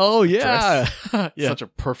dress. Such a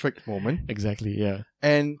perfect moment. Exactly, yeah.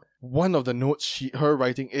 And one of the notes her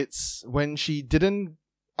writing, it's when she didn't,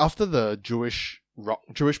 after the Jewish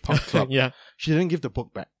punk club, she didn't give the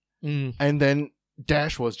book back. And then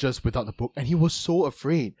Dash was just without the book and he was so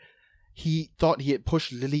afraid. He thought he had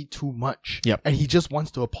pushed Lily too much. And he just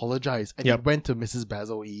wants to apologize. And he went to Mrs.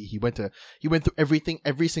 Basil E. He went through everything,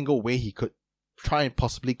 every single way he could try and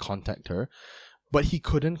possibly contact her. But he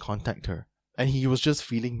couldn't contact her. And he was just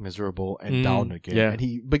feeling miserable and down again.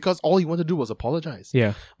 And because all he wanted to do was apologize.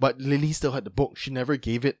 But Lily still had the book. She never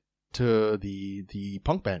gave it to the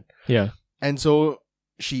punk band. And so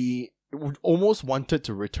she almost wanted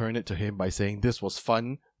to return it to him by saying, this was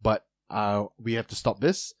fun, but we have to stop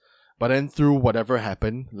this. But then through whatever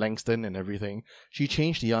happened, Langston and everything, she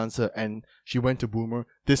changed the answer and she went to Boomer,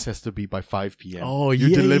 this has to be by 5 p.m. Oh, you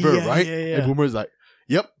deliver, right? And Boomer's like,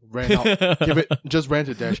 yep, ran out. Just ran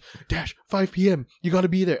to Dash. Dash, 5 p.m. You gotta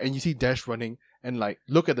be there. And you see Dash running and like,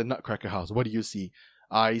 look at the Nutcracker house. What do you see?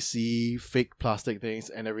 I see fake plastic things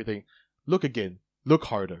and everything. Look again. Look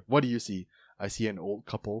harder. What do you see? I see an old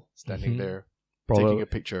couple standing there. Taking a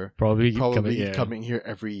picture. Probably coming here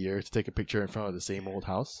every year to take a picture in front of the same old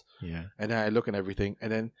house. And then I look at everything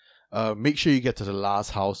and then make sure you get to the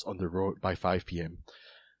last house on the road by 5 p.m.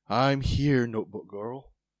 I'm here, notebook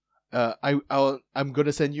girl. I'm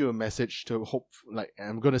gonna send you a message to hope, like,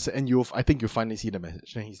 I'm gonna send you, I think you'll finally see the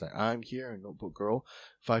message. And he's like, I'm here, notebook girl.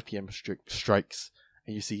 5 p.m. strikes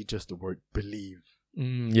and you see just the word believe.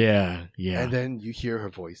 And then you hear her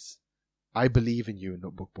voice. I believe in you,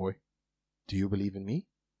 notebook boy. Do you believe in me?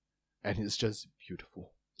 And it's just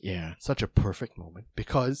beautiful. Such a perfect moment.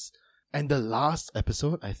 Because, and the last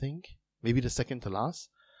episode, I think, maybe the second to last,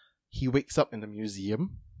 he wakes up in the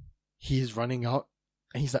museum. He's running out.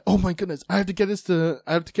 And he's like, oh my goodness, I have to get this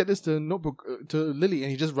to notebook, to Lily.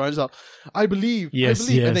 And he just runs out. I believe. And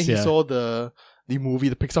then he saw the movie,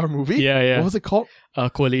 the Pixar movie. What was it called?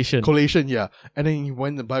 Collation, yeah. And then he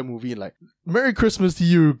went to buy a movie and like, Merry Christmas to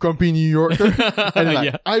you, grumpy New Yorker. And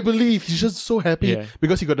like, I believe. He's just so happy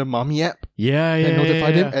because he got the mommy app. And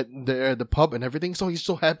notified him at the pub and everything. So he's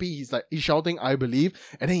so happy. He's shouting, I believe.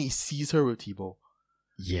 And then he sees her with T-Bo.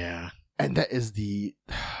 And that is the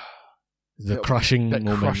crushing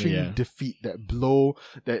moment. Crushing defeat, that blow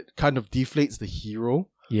that kind of deflates the hero.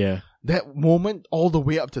 That moment all the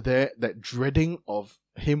way up to there, that dreading of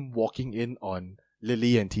him walking in on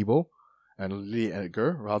Lily and T-Bo, and Lily and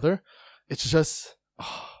Edgar, rather. It's just,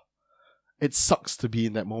 it sucks to be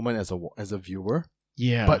in that moment as a viewer.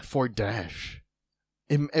 But for Dash,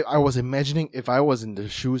 I was imagining if I was in the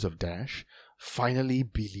shoes of Dash, finally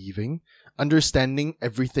believing, understanding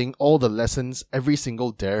everything, all the lessons every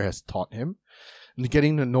single dare has taught him, and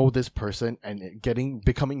getting to know this person and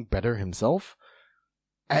becoming better himself.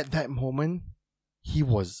 At that moment, he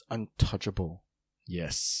was untouchable.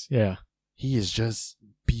 Yes. Yeah. He is just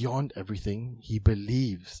beyond everything. He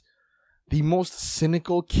believes. The most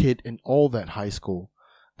cynical kid in all that high school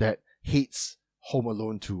that hates Home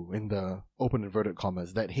Alone 2 in the open inverted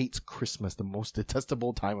commas, that hates Christmas, the most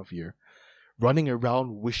detestable time of year, running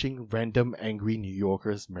around wishing random angry New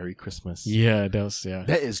Yorkers Merry Christmas. Yeah,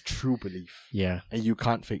 that is true belief. Yeah. And you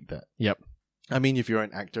can't fake that. Yep. I mean, if you're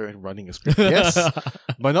an actor and running a script, yes,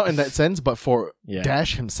 but not in that sense. But for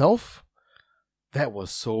Dash himself, that was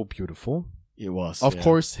so beautiful. It was. Of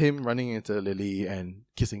course, him running into Lily and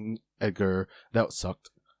kissing Edgar, that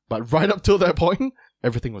sucked. But right up till that point,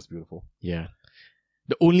 everything was beautiful. Yeah.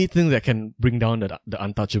 The only thing that can bring down the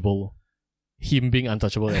untouchable, him being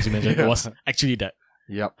untouchable, as you mentioned, was actually that.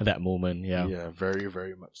 Yep. That moment. Yeah. Yeah, very,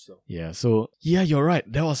 very much so. Yeah. So, yeah, you're right.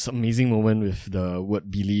 That was an amazing moment with the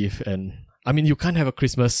word believe. And I mean, you can't have a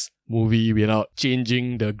Christmas movie without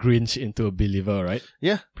changing the Grinch into a believer, right?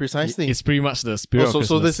 Yeah, precisely. It's pretty much the spirit of Christmas.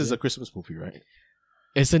 So this is a Christmas movie, right?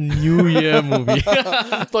 It's a New Year movie.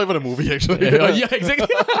 It's not even a movie, actually. Yeah,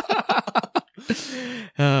 exactly.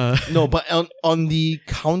 No, but on the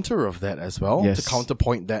counter of that as well, Yes. to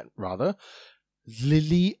counterpoint that rather,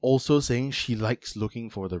 Lily also saying she likes looking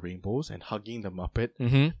for the rainbows and hugging the Muppet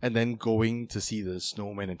and then going to see the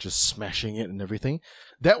snowman and just smashing it and everything.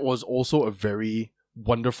 That was also a very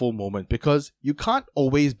wonderful moment because you can't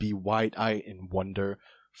always be wide-eyed in wonder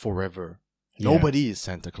forever. Yeah. Nobody is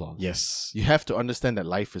Santa Claus. Yes. You have to understand that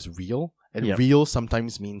life is real and Yep. real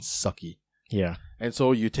sometimes means sucky. Yeah. And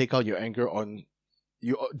so you take out your anger on,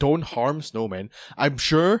 you don't harm snowman. I'm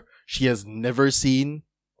sure she has never seen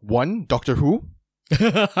 1, Doctor Who,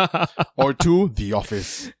 or 2, The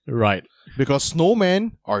Office. Right. Because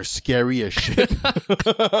snowmen are scary as shit.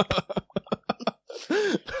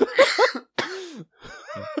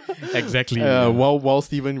 Exactly. While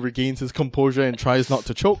Steven regains his composure and tries not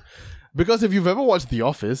to choke. Because if you've ever watched The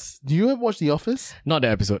Office, do you ever watch The Office? Not the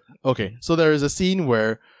episode. Okay, so there is a scene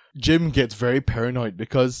where Jim gets very paranoid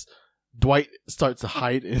because Dwight starts to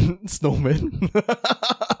hide in snowmen.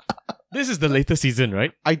 This is the later season,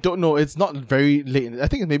 right? I don't know. It's not very late. I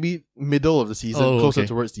think it's maybe middle of the season, closer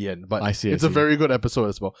towards the end. But I see. It's a very good episode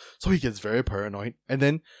as well. So he gets very paranoid, and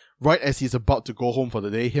then right as he's about to go home for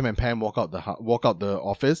the day, him and Pam walk out the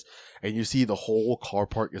office, and you see the whole car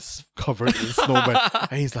park is covered in snowmen,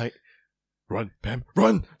 and he's like, "Run, Pam,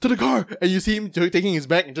 run to the car!" And you see him taking his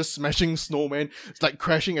bag and just smashing snowman. It's like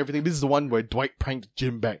crashing everything. This is the one where Dwight pranked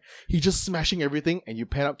Jim back. He's just smashing everything, and you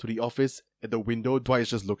pan up to the office. At the window, Dwight is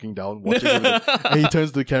just looking down, watching everything, and he turns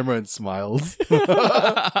to the camera and smiles.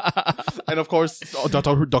 And of course,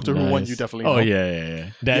 Doctor Who one, you definitely know. Oh,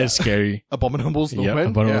 yeah. That is scary. Abominable snowman.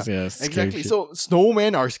 Abominable, yeah. Exactly. So,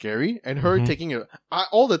 snowmen are scary, and her taking it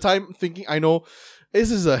all the time thinking, I know, this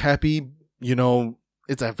is a happy,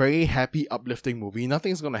 it's a very happy, uplifting movie.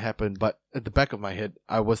 Nothing's gonna happen, but at the back of my head,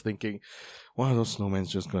 I was thinking, one of those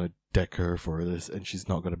snowmen's just gonna deck her for this, and she's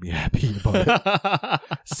not gonna be happy about it.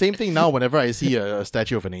 Same thing now. Whenever I see a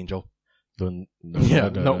statue of an angel, No.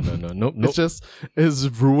 It's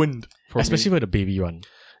ruined for especially me. for the baby one.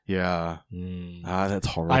 Yeah. That's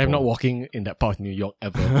horrible. I am not walking in that part of New York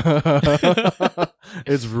ever.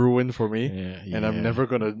 It's ruined for me. Yeah. And I'm never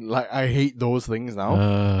gonna I hate those things now.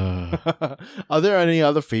 Are there any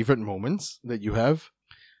other favorite moments that you have?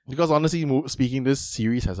 Because honestly, speaking, this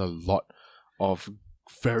series has a lot of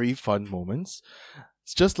very fun moments.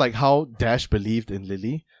 It's just like how Dash believed in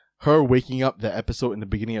Lily. Her waking up the episode in the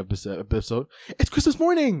beginning of this episode. It's Christmas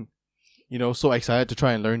morning! So excited to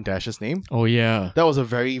try and learn Dash's name. Oh, yeah. That was a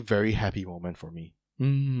very, very happy moment for me.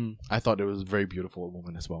 Mm. I thought it was a very beautiful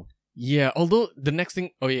moment as well. Yeah, although the next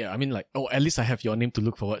thing, at least I have your name to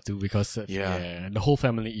look forward to because of, the whole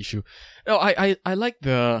family issue. Oh, I like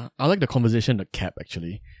the conversation, the cab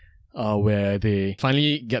actually, where they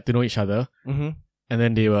finally get to know each other, and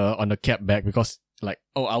then they were on the cab back because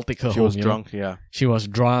I'll take her home. She was drunk, She was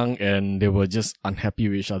drunk, and they were just unhappy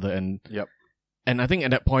with each other, and and I think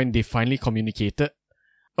at that point they finally communicated.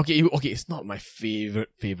 Okay, it's not my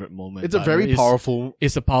favorite moment. It's a very powerful.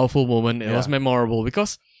 It's a powerful moment. It was memorable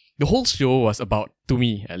because the whole show was about, to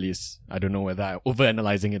me at least, I don't know whether I'm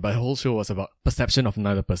overanalyzing it, but the whole show was about perception of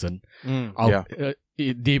another person.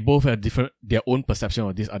 They both have their own perception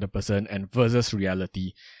of this other person and versus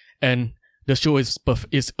reality. And the show is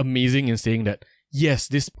amazing in saying that, yes,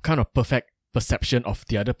 this kind of perfect perception of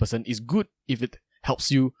the other person is good if it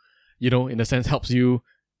helps you, in a sense, helps you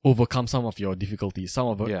overcome some of your difficulties,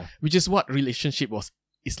 which is what relationship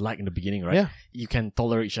is like in the beginning, right? Yeah. You can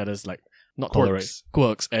tolerate each other's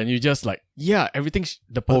quirks, and you just everything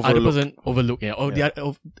other person overlook,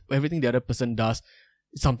 everything the other person does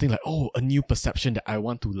something like, oh, a new perception that I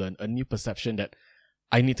want to learn, a new perception that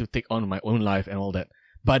I need to take on in my own life and all that.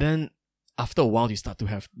 But then after a while, you start to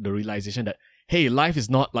have the realization that, hey, life is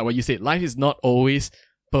not, like what you said, life is not always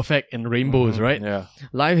perfect and rainbows, right? Yeah.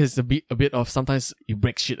 Life is a bit of sometimes you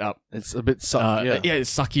break shit up. It's a bit sucky. Yeah,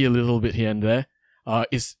 it's sucky a little bit here and there.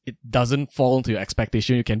 It doesn't fall to your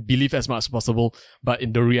expectation. You can believe as much as possible, but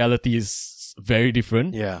in the reality is very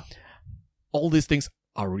different. Yeah. All these things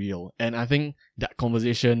are real, and I think that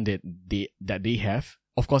conversation that they have,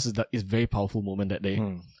 of course, is a very powerful moment that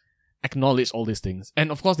they acknowledge all these things.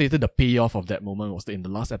 And of course, later the payoff of that moment was in the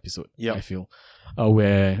last episode. Yeah, I feel,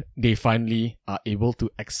 where they finally are able to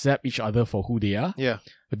accept each other for who they are. Yeah,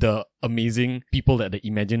 the amazing people that they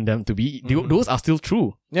imagine them to be. Those are still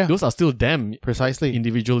true. Yeah, those are still them precisely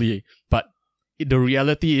individually. But the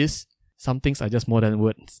reality is, some things are just more than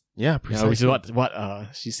words. Yeah, precisely. Which is what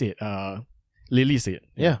she said. Lily said.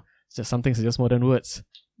 Yeah, just some things are just more than words.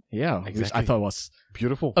 Yeah, exactly. Which I thought was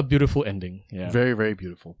beautiful. A beautiful ending. Yeah, very, very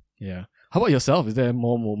beautiful. Yeah. How about yourself? Is there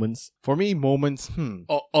more moments? For me, moments,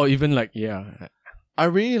 Or even like, I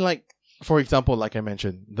really like, for example, like I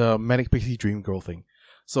mentioned, the Manic Pixie Dream Girl thing.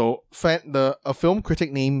 So, a film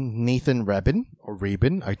critic named Nathan Rabin,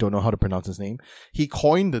 I don't know how to pronounce his name, he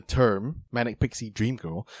coined the term Manic Pixie Dream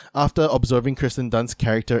Girl after observing Kristen Dunst's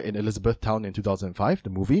character in Elizabethtown in 2005, the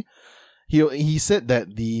movie. He said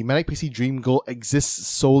that the Manic Pixie Dream Girl exists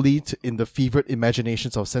solely in the fevered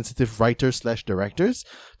imaginations of sensitive writers/directors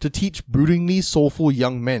to teach broodingly soulful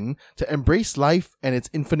young men to embrace life and its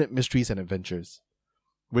infinite mysteries and adventures.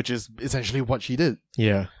 Which is essentially what she did.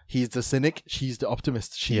 Yeah. He's the cynic, she's the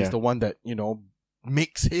optimist. She's the one that,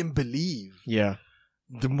 makes him believe. Yeah.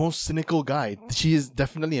 The most cynical guy. She is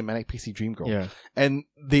definitely a Manic Pixie Dream Girl. Yeah. And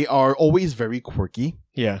they are always very quirky.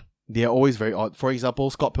 Yeah. They are always very odd. For example,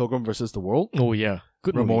 Scott Pilgrim vs. the World. Oh, yeah.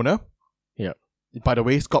 Good Ramona. movie. Yeah. By the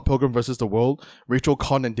way, Scott Pilgrim vs. the World, Rachel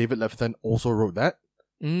Kahn and David Levithan also wrote that.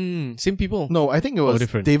 Same people? No, I think it was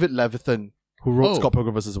different. David Levithan who wrote Scott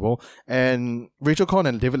Pilgrim vs. the World. And Rachel Kahn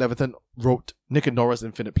and David Levithan wrote Nick and Nora's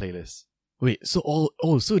Infinite Playlist. Wait, so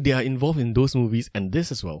so they are involved in those movies and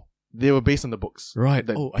this as well? They were based on the books. Right.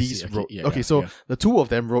 That these wrote. Yeah, so the two of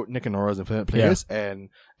them wrote Nick and Nora's Infinite Playlist and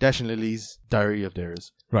Dash and Lily's Diary of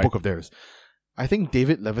Theirs. Right. Book of Theirs. I think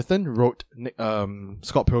David Levithan wrote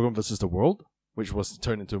Scott Pilgrim vs. the World, which was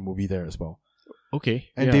turned into a movie there as well. Okay.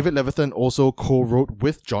 And David Levithan also co-wrote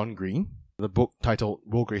with John Green the book titled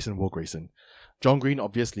Will Grayson, Will Grayson. John Green,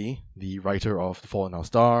 obviously, the writer of The Fault in Our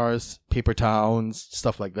Stars, Paper Towns,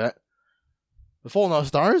 stuff like that. The Fault in Our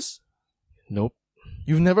Stars? Nope.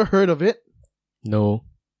 You've never heard of it? No.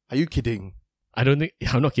 Are you kidding? I'm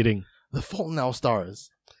not kidding. The Fault in Our Stars.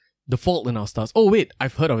 The Fault in Our Stars. Oh, wait.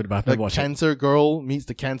 I've heard of it, but I've never watched it. The cancer girl meets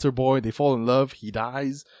the cancer boy. They fall in love. He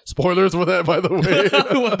dies. Spoilers for that, by the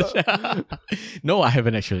way. No, I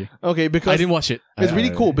haven't actually. Okay, because I didn't watch it. It's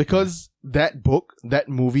really cool because that book, that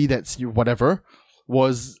movie, that's whatever,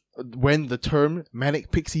 was when the term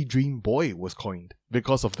Manic Pixie Dream Boy was coined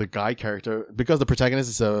because of the guy character. Because the protagonist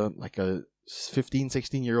is a 15,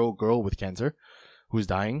 16-year-old girl with cancer who's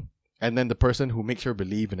dying. And then the person who makes her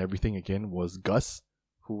believe in everything again was Gus,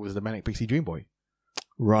 who was the Manic Pixie Dream Boy.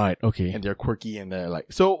 Right, okay. And they're quirky and they're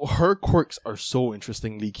so her quirks are so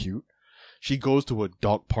interestingly cute. She goes to a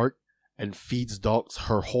dog park and feeds dogs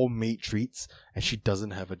her homemade treats, and she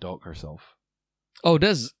doesn't have a dog herself. Oh,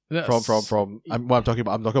 that's from I'm talking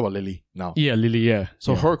about Lily now. Yeah, Lily, yeah.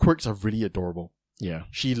 So her quirks are really adorable. Yeah.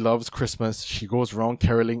 She loves Christmas. She goes around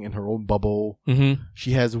caroling in her own bubble. Mm-hmm.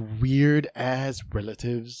 She has weird ass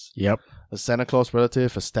relatives. Yep. A Santa Claus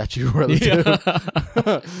relative, a statue relative.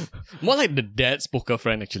 Yeah. More like the dad's poker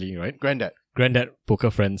friend, actually, right? Granddad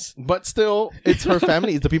poker friends. But still, it's her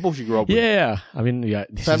family. It's the people she grew up with. Yeah. I mean,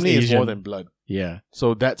 family is more than blood. Yeah.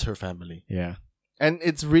 So that's her family. Yeah. And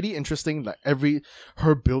it's really interesting, her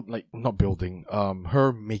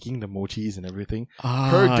making the mochis and everything.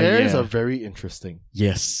 Her dares are very interesting.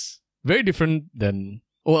 Yes. Very different than,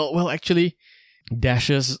 well, actually,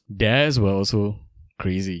 Dash's dares were also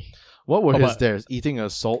crazy. What were his dares? Eating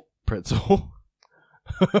a salt pretzel.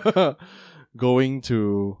 Going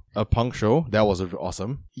to a punk show. That was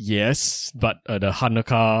awesome. Yes, but the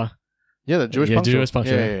Hanukkah. Yeah, the Jewish punk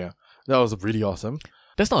show. Yeah. That was really awesome.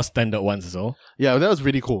 That's not a standard one as well. Yeah, that was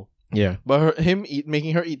really cool. Yeah. But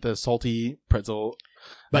making her eat the salty pretzel,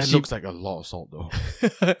 that looks like a lot of salt though.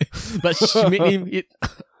 But she made him eat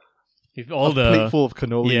all the plate full of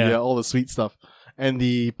cannoli, all the sweet stuff. And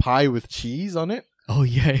the pie with cheese on it. Oh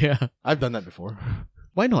yeah. I've done that before.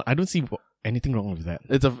 Why not? I don't see anything wrong with that.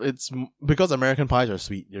 It's because American pies are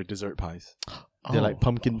sweet. They're dessert pies. They're like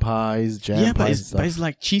pumpkin pies, jam yeah, pies and stuff. but it's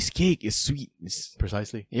like cheesecake. It's sweet.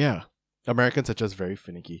 Precisely. Yeah, Americans are just very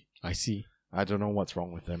finicky. I see. I don't know what's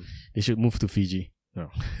wrong with them. They should move to Fiji. No.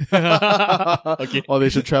 Okay. Or they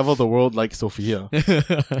should travel the world like Sophia.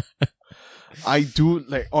 I do,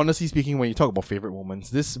 like, honestly speaking, when you talk about favorite moments,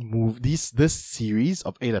 this series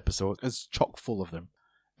of 8 episodes is chock full of them.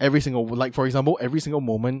 Every single, like, for example, every single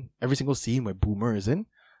moment, every single scene where Boomer is in,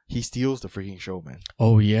 he steals the freaking show, man.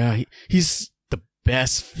 Oh yeah, he's the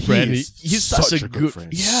best friend. He's such a good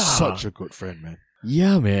friend. Yeah, Such a good friend, man.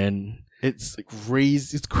 Yeah, man. It's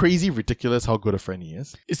crazy ridiculous how good a friend he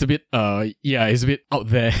is. It's a bit it's a bit out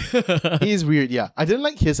there. He is weird, yeah. I didn't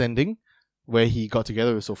like his ending where he got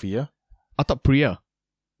together with Sophia. I thought Priya.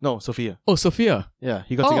 No, Sophia. Oh, Sophia. Yeah,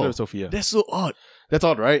 he got together with Sophia. That's so odd. That's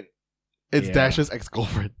odd, right? It's Yeah. Dash's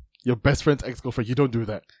ex-girlfriend. Your best friend's ex-girlfriend. You don't do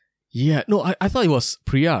that. Yeah, no, I thought it was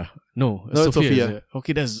Priya. No, No, it's Sophia. is it?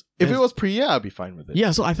 Okay, If it was Priya, I'd be fine with it.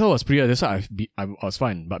 yeah, so I thought it was Priya. That's why I was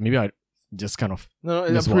fine. But maybe I just kind of No,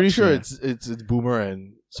 I'm Let's pretty watch, sure yeah. it's Boomer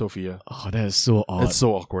and Sophia. that is so odd. It's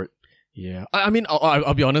so awkward. Yeah, I mean,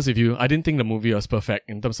 I'll be honest with you. I didn't think the movie was perfect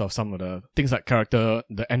in terms of some of the things like character,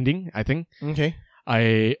 the ending. I think Okay.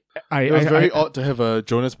 it It was very odd to have a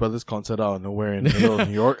Jonas Brothers concert out of nowhere in the middle of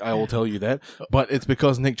New York. I will tell you that. But it's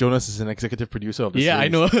because Nick Jonas is an executive producer of the Yeah, I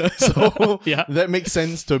series. know. So yeah, that makes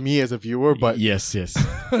sense to me as a viewer. But yes.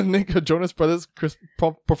 Nick Jonas Brothers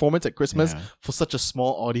performance at Christmas Yeah. for such a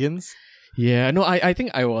small audience. Yeah, no, I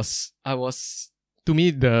think I was to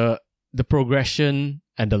me the progression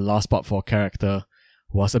and the last part for character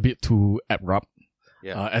was a bit too abrupt.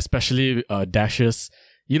 Yeah. Especially Dash's.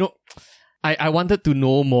 You know, I wanted to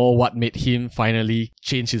know more what made him finally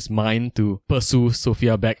change his mind to pursue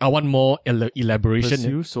Sophia back. I want more elaboration.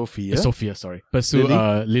 Pursue Sophia. Sophia, sorry. Pursue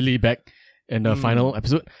Lily back in the final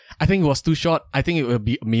episode. I think it was too short. I think it would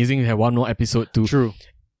be amazing to have one more episode to True.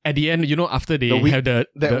 at the end, after they week- have That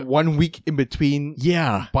the 1 week in between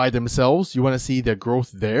yeah. by themselves, you want to see their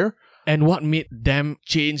growth there. And what made them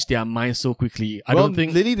change their mind so quickly? I Well, don't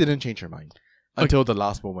think. Lily didn't change her mind until the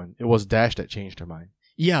last moment. It was Dash that changed her mind.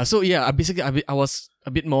 Yeah, so yeah, I was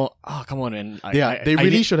a bit more. Oh, come on, and They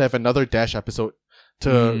really should have another Dash episode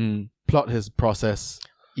to plot his process.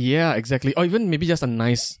 Yeah, exactly. Or even maybe just a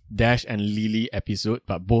nice Dash and Lily episode,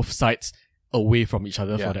 but both sides away from each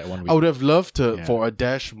other for that 1 week. I would have loved for a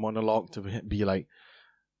Dash monologue to be like,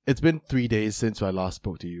 "It's been 3 days since I last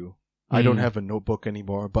spoke to you. I don't have a notebook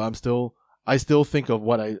anymore, but I still think of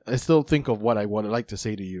what I would like to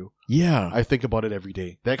say to you. Yeah. I think about it every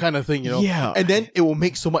day. That kind of thing, Yeah. And then it will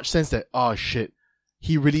make so much sense that, oh shit,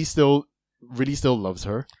 he really still loves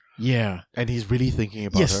her. Yeah. And he's really thinking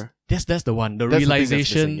about her. That's the one. The That's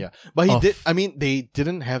realization. the thing that's missing, But they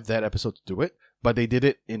didn't have that episode to do it, but they did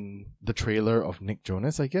it in the trailer of Nick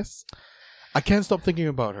Jonas, I guess. I can't stop thinking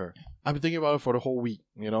about her. I've been thinking about her for the whole week,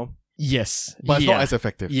 Yes. But it's not as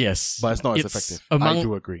effective. Yes. But it's not as effective. I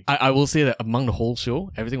do agree. I will say that among the whole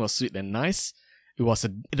show, everything was sweet and nice. It was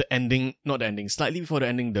slightly before the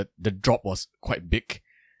ending, the drop was quite big,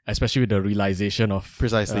 especially with the realization of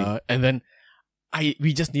Precisely. And then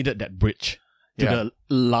we just needed that bridge to the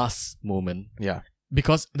last moment. Yeah.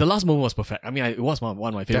 Because the last moment was perfect. I mean, it was one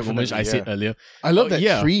of my favorite moments. I said earlier. I love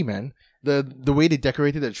that tree, man. The way they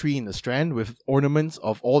decorated the tree in the Strand with ornaments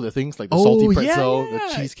of all the things like the salty pretzel, the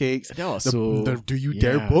cheesecakes, that was the Do You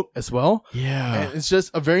Dare book as well. Yeah. And it's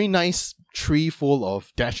just a very nice tree full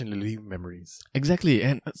of Dash and Lily memories. Exactly.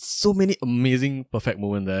 And so many amazing perfect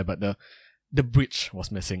moments there, but the bridge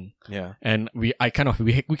was missing. Yeah. And we kind of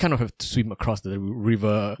have to swim across the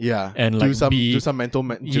river. Yeah. And do some mental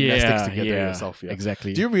gymnastics together yourself. Yeah.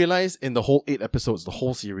 Exactly. Do you realize in the whole 8 episodes, the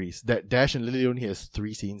whole series, that Dash and Lily only has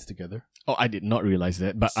 3 scenes together? Oh, I did not realize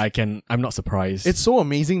that, but I'm not surprised. It's so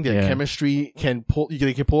amazing their chemistry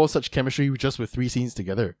they can pull off such chemistry just with 3 scenes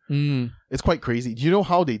together. It's quite crazy. Do you know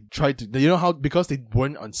how they tried to, because they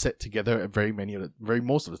weren't on set together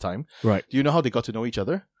most of the time. Right. Do you know how they got to know each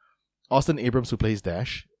other? Austin Abrams, who plays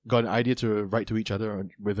Dash, got an idea to write to each other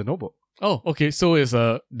with a notebook. Oh, okay. So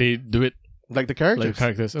they do it like the characters. Like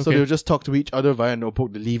characters. Okay. So they'll just talk to each other via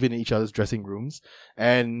notebook. They leave it in each other's dressing rooms.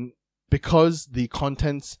 And because the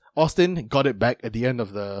contents, Austin got it back at the end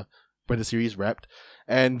of when the series wrapped.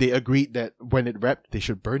 And they agreed that when it wrapped, they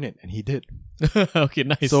should burn it. And he did. Okay,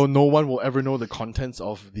 nice. So no one will ever know the contents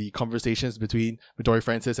of the conversations between Midori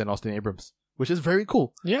Francis and Austin Abrams, which is very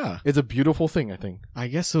cool. Yeah. It's a beautiful thing, I think. I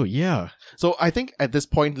guess so, yeah. So I think at this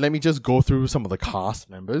point, let me just go through some of the cast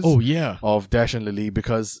members. Oh, yeah. Of Dash and Lily,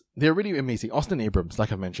 because they're really amazing. Austin Abrams,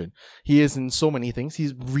 like I mentioned, he is in so many things.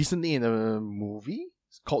 He's recently in a movie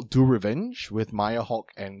called Do Revenge with Maya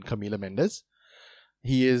Hawke and Camila Mendes.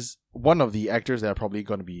 He is one of the actors that are probably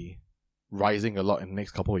going to be rising a lot in the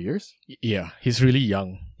next couple of years. Yeah, he's really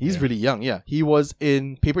young. He's really young, yeah. He was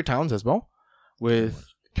in Paper Towns as well, with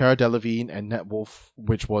Cara Delevingne and Nat Wolff,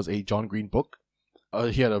 which was a John Green book.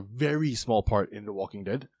 He had a very small part in The Walking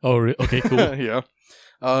Dead. Oh, okay, cool. Yeah.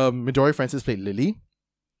 Midori Francis played Lily.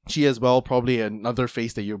 She as well, probably another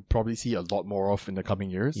face that you'll probably see a lot more of in the coming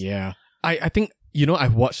years. Yeah. I think,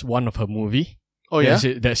 I've watched one of her movie. Oh, yeah?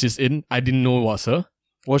 That she's in. I didn't know it was her.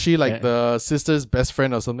 Was she like the sister's best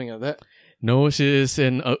friend or something like that? No, she's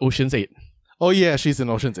in Ocean's 8. Oh, yeah, she's in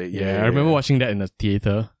Ocean's 8. Yeah, I remember watching that in the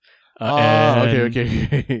theater.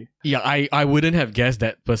 Okay. Yeah, I wouldn't have guessed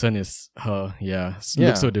that person is her. Yeah,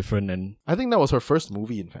 looks so different. And I think that was her first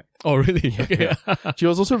movie, in fact. Oh, really? Okay. She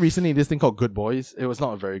was also recently in this thing called Good Boys. It was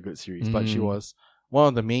not a very good series, but she was one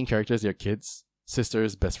of the main characters, their kids'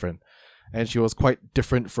 sister's best friend. And she was quite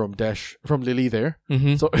different from Lily there.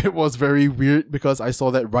 Mm-hmm. So it was very weird because I saw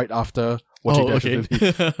that right after watching Dash and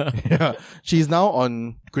Lily. Yeah. She's now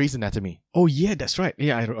on Grey's Anatomy. Oh, yeah, that's right.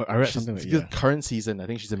 Yeah, I read something like that. The current season, I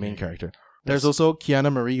think she's the main character. There's also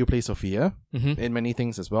Kiana Marie who plays Sophia in many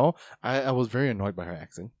things as well. I was very annoyed by her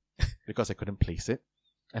accent because I couldn't place it.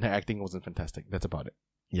 And her acting wasn't fantastic. That's about it.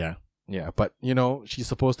 Yeah. Yeah, but she's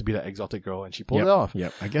supposed to be that exotic girl and she pulled it off. Yeah,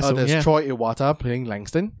 I guess so. There's Troy Iwata playing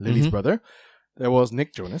Langston, Lily's brother. There was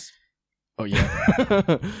Nick Jonas. Oh,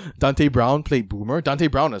 yeah. Dante Brown played Boomer. Dante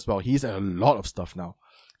Brown as well. He's in a lot of stuff now.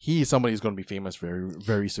 He is somebody who's going to be famous very,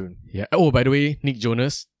 very soon. Yeah. Oh, by the way, Nick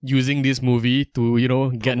Jonas using this movie to,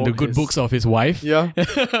 get in the good books of his wife. Yeah.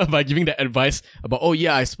 By giving that advice about,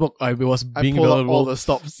 I was being pulled up all the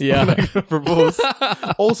stops. Yeah. When I propose.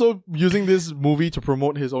 Also using this movie to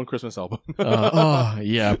promote his own Christmas album.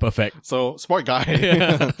 Yeah, perfect. So, smart guy.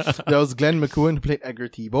 There was Glenn McEwen who played Edgar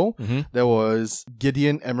Thibault. There was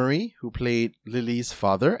Gideon Emery who played Lily's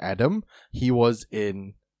father, Adam. He was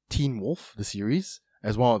in Teen Wolf, the series,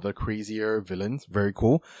 as one of the crazier villains. Very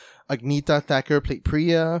cool. Agneta Thacker played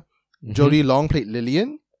Priya. Jodie Long played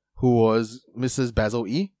Lillian, who was Mrs. Basil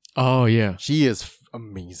E. Oh, yeah. She is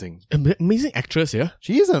amazing. Amazing actress, yeah?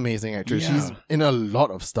 She is an amazing actress. Yeah. She's in a lot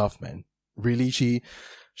of stuff, man. Really, she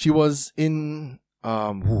was in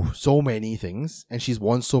so many things, and she's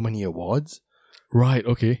won so many awards. Right,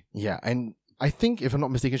 okay. Yeah, and I think, if I'm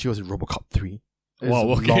not mistaken, she was in RoboCop 3. Wow,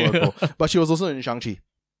 okay. Long ago. But she was also in Shang-Chi.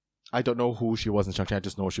 I don't know who she was in Shang-Chi. I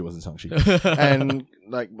just know she was in Shang-Chi. And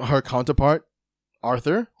like her counterpart,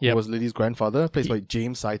 Arthur, who was Lily's grandfather, played by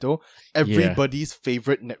James Saito. Everybody's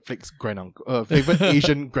favorite Netflix favorite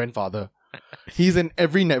Asian grandfather. He's in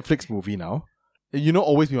every Netflix movie now.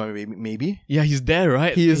 Always Be My Maybe. Yeah, he's there,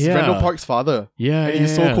 right? He is Randall Park's father. Yeah, and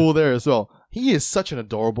he's so cool there as well. He has such an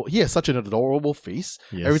adorable face.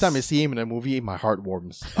 Yes. Every time I see him in a movie, my heart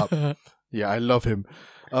warms up. Yeah, I love him.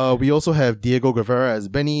 We also have Diego Guevara as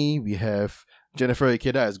Benny. We have Jennifer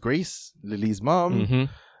Ikeda as Grace, Lily's mom.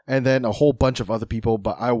 And then a whole bunch of other people.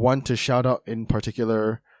 But I want to shout out in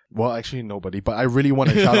particular... Well, actually nobody. But I really want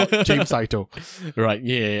to shout out James Saito. Right,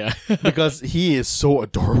 yeah. Because he is so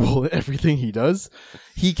adorable in everything he does.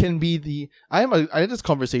 He can be the... I had this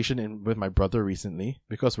conversation with my brother recently.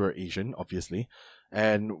 Because we're Asian, obviously.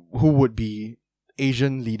 And who would be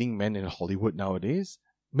Asian leading men in Hollywood nowadays?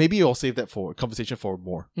 Maybe I'll save that for conversation for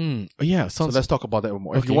more. Yeah, so let's talk about that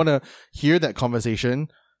more. Okay. If you want to hear that conversation,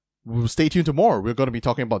 stay tuned to more. We're going to be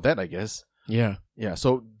talking about that, I guess. Yeah. Yeah,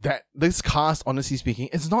 so this cast, honestly speaking,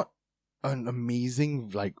 it's not an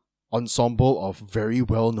amazing ensemble of very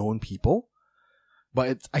well-known people,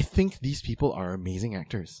 but I think these people are amazing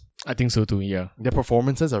actors. I think so too, yeah. Their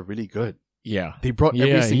performances are really good. Yeah. They brought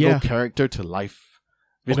every single character to life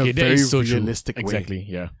in a very realistic way. Exactly,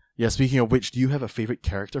 yeah. Yeah, speaking of which, do you have a favorite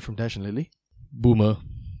character from Dash and Lily? Boomer.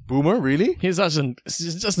 Boomer, really? He's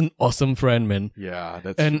just an awesome friend, man. Yeah,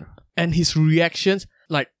 that's true. And his reactions,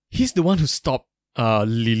 he's the one who stopped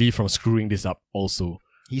Lily from screwing this up also.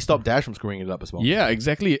 He stopped Dash from screwing it up as well. Yeah,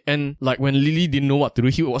 exactly. And when Lily didn't know what to do,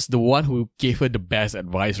 he was the one who gave her the best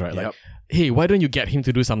advice, right? Yep. Like, hey, why don't you get him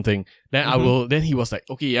to do something? Then then he was like,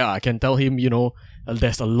 okay, yeah, I can tell him,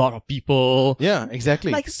 there's a lot of people. Yeah,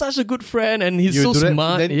 exactly. Such a good friend, and he's so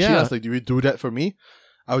smart. Then she asked, do you do that for me?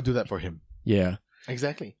 I would do that for him. Yeah.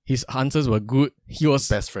 Exactly. His answers were good. He was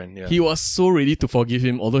best friend, yeah. He was so ready to forgive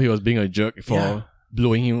him, although he was being a jerk for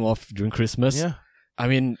blowing him off during Christmas. Yeah. I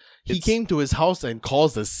mean, he came to his house and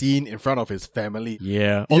caused a scene in front of his family.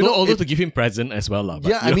 Yeah. Although to give him present as well.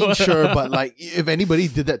 Yeah, I mean, sure, but if anybody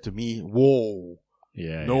did that to me, whoa.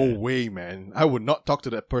 Yeah. No way, man. I would not talk to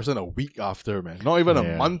that person a week after, man. Not even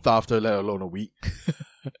a month after, let alone a week.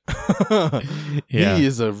 He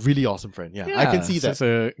is a really awesome friend. Yeah, I can see that. He's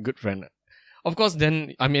a good friend. Of course,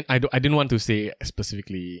 then, I mean, I didn't want to say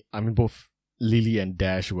specifically, I mean, both Lily and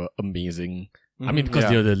Dash were amazing. I mean, because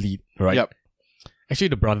they're the lead, right? Yep. Actually,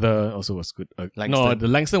 the brother also was good. Langston. No, the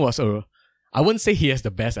Langston was I wouldn't say he has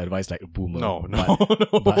the best advice like a boomer. No.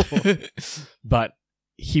 But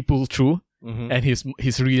he pulled through, Mm-hmm. and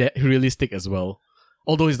he's realistic as well.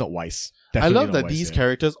 Although he's not wise. I Definitely love not that wise, these yeah.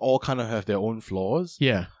 characters all kind of have their own flaws.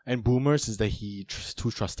 Yeah. And Boomer's is that he's too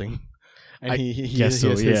trusting. And I he guess so,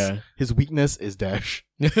 has yeah. his weakness is Dash.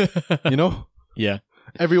 You know? Yeah.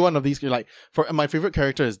 Every one of these, like, for my favorite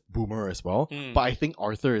character is Boomer as well. But I think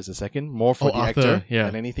Arthur is the second, more for the Arthur, actor yeah.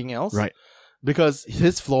 than anything else. Right. Because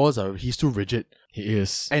his flaws are, he's too rigid. He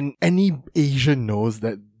is. And any Asian knows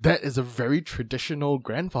that is a very traditional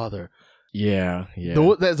grandfather. Yeah.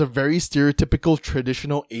 Though that is a very stereotypical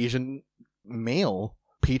traditional Asian male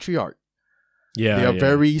patriarch. Yeah. They are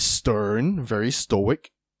very stern, very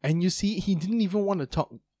stoic. And you see, he didn't even want to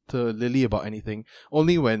talk to Lily about anything.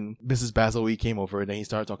 Only when Mrs. Basil came over and then he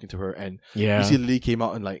started talking to her. And you see Lily came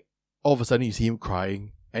out and like, all of a sudden you see him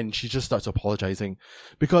crying. And she just starts apologizing.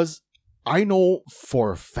 Because I know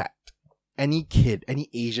for a fact, any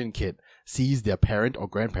Asian kid sees their parent or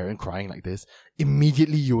grandparent crying like this,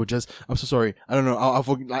 immediately you will just, I'm so sorry, I don't know, I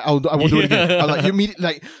won't do it again. Like, you immediately,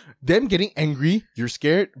 like, them getting angry, you're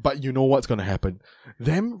scared, but you know what's gonna happen.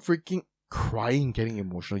 Them freaking crying, getting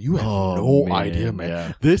emotional, you have no idea, man.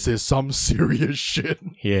 Yeah. This is some serious shit.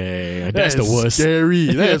 Yeah, that's the worst. Scary.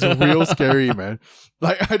 That is real scary, man.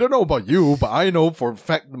 Like, I don't know about you, but I know for a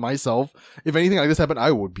fact myself, if anything like this happened,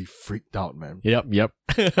 I would be freaked out, man. Yep.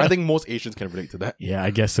 I think most Asians can relate to that. Yeah, I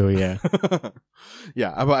guess so, yeah.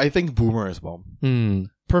 Yeah, but I think Boomer as well.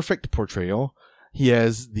 Perfect portrayal. He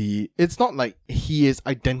has it's not like he is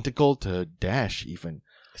identical to Dash even.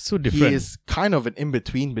 So different. He is kind of an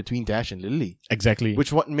in-between between Dash and Lily. Exactly.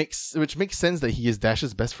 Which makes sense that he is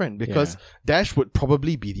Dash's best friend, because Dash would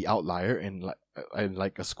probably be the outlier in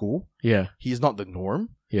like a school. Yeah. He's not the norm.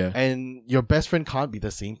 Yeah. And your best friend can't be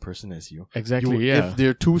the same person as you. Exactly, If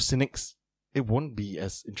they're two cynics, it won't be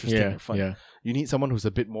as interesting or fun. Yeah. You need someone who's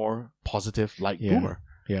a bit more positive, like Yeah. Boomer.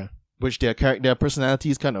 Yeah. Which their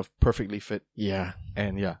personalities kind of perfectly fit. Yeah.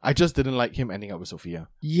 And I just didn't like him ending up with Sophia.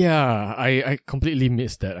 Yeah, I completely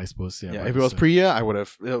missed that, I suppose. Yeah, If it was Priya, it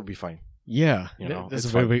would be fine. Yeah, it's that's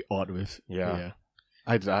very, fine. very odd with. Yeah.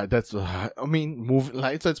 Let's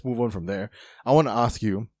move on from there. I want to ask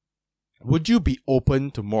you, would you be open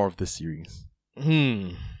to more of this series?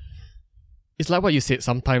 It's like what you said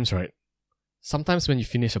sometimes, right? Sometimes when you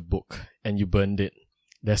finish a book and you burned it,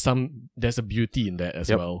 there's a beauty in that as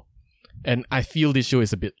well. And I feel this show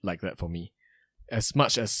is a bit like that for me. As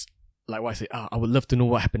much as, like what I say, I would love to know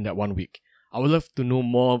what happened that 1 week. I would love to know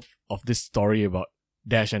more of this story about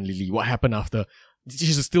Dash and Lily. What happened after?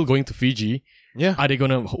 She's still going to Fiji. Yeah. Are they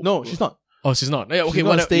gonna... No, she's not. Oh, she's not. Yeah, okay, she's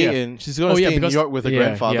gonna stay in New York with her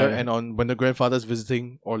grandfather, and when the grandfather's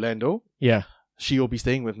visiting Orlando, she will be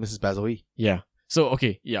staying with Mrs. Basil. Yeah. So,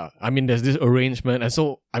 okay, I mean, there's this arrangement, and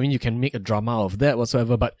so, I mean, you can make a drama of that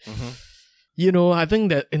whatsoever, but... You know, I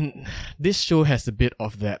think that this show has a bit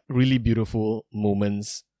of that really beautiful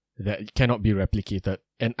moments that cannot be replicated.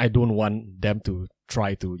 And I don't want them to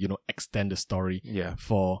try to, extend the story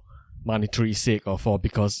for monetary sake or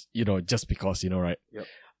just because, right? Yep.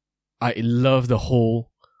 I love the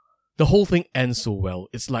whole thing ends so well.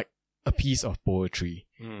 It's like a piece of poetry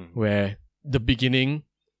where the beginning,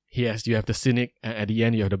 you have the cynic, and at the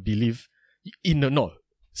end you have the belief.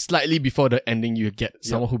 Slightly before the ending, you get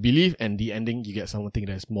someone who believe, and the ending, you get something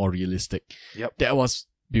that's more realistic. Yep. That was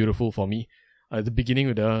beautiful for me. The beginning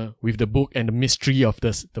with the book and the mystery of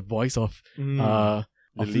the voice of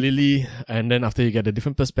Lily, and then after you get a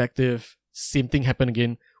different perspective, same thing happened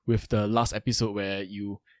again with the last episode where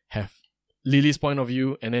you have Lily's point of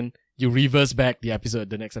view, and then you reverse back the episode.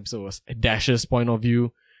 The next episode was Dash's point of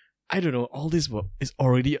view. I don't know. All this is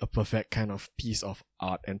already a perfect kind of piece of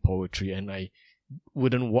art and poetry, and I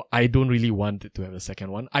don't really want it to have a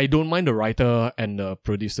second one. I don't mind the writer and the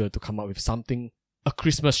producer to come up with a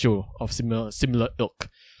Christmas show of similar ilk,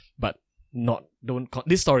 but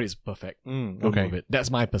this story is perfect. Okay.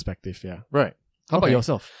 That's my perspective, yeah. Right. How about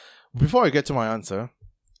yourself? Before I get to my answer,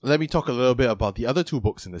 let me talk a little bit about the other two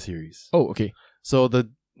books in the series. Oh, okay. So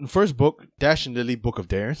the first book, Dash and Lily Book of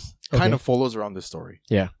Dares, kind of follows around this story.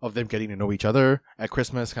 Yeah. Of them getting to know each other at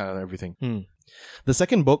Christmas, kind of everything. The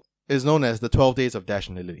second book is known as The 12 Days of Dash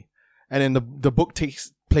and Lily. And then the book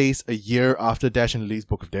takes place a year after Dash and Lily's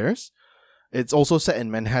Book of Dares. It's also set in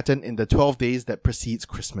Manhattan in the 12 days that precedes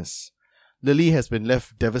Christmas. Lily has been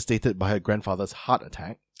left devastated by her grandfather's heart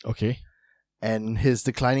attack. Okay. And his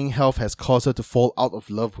declining health has caused her to fall out of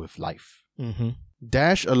love with life.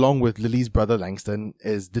 Dash, along with Lily's brother Langston,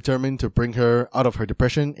 is determined to bring her out of her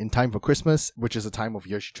depression in time for Christmas, which is a time of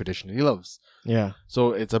year she traditionally loves. Yeah.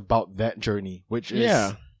 So it's about that journey, which is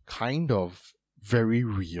Yeah. kind of very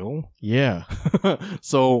real. Yeah.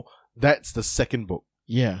 So that's the second book.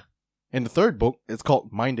 Yeah. In the third book, it's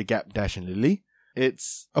called Mind the Gap, Dash and Lily.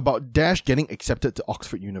 It's about Dash getting accepted to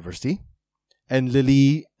Oxford University and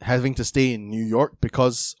Lily having to stay in New York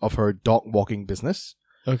because of her dog walking business.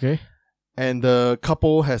 Okay. And the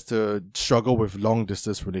couple has to struggle with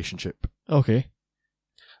long-distance relationship. Okay.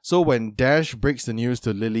 So when Dash breaks the news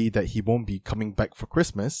to Lily that he won't be coming back for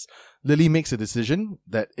Christmas, Lily makes a decision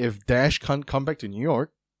that if Dash can't come back to New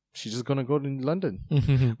York, she's just gonna go to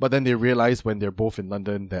London. But then they realize when they're both in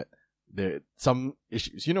London that there are some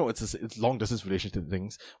issues. You know, it's long-distance relationship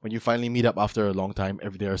things. When you finally meet up after a long time,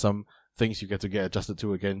 there are some things you get to get adjusted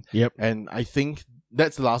to again. Yep. And I think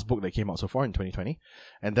that's the last book that came out so far in 2020.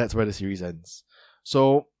 And that's where the series ends.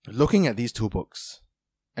 So, looking at these two books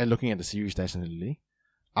and looking at the series Dash and Lily,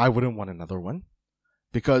 I wouldn't want another one.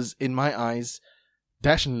 Because in my eyes,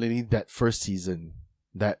 Dash and Lily, that first season,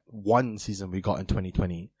 that one season we got in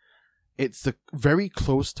 2020, it's very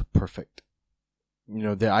close to perfect. You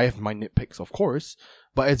know, I have my nitpicks, of course,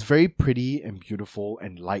 but it's very pretty and beautiful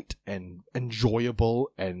and light and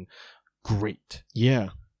enjoyable and great. Yeah.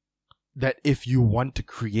 That if you want to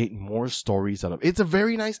create more stories out of it's a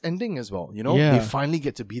very nice ending as well. You know, Yeah. They finally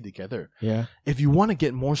get to be together. Yeah. If you want to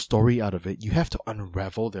get more story out of it, you have to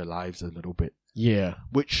unravel their lives a little bit, Yeah.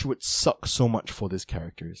 which would suck so much for these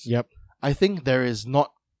characters. Yep. I think there is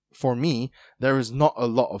not a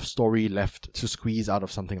lot of story left to squeeze out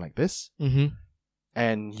of something like this. Mm-hmm.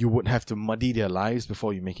 And you would have to muddy their lives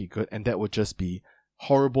before you make it good, and that would just be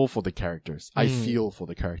horrible for the characters. I feel for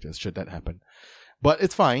the characters should that happen. But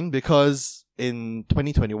it's fine because in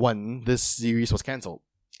 2021, this series was cancelled.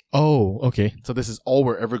 Oh, okay. So this is all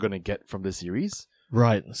we're ever going to get from this series.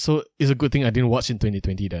 Right. So it's a good thing I didn't watch in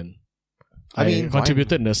 2020 then. I mean,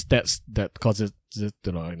 contributed in the stats that causes it.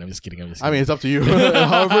 No, I'm just kidding. I mean, it's up to you.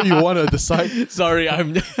 However you want to decide. Sorry,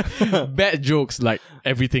 I'm bad jokes like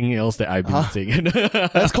everything else that I've been saying.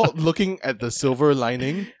 That's called looking at the silver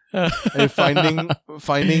lining and finding.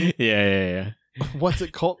 Yeah. What's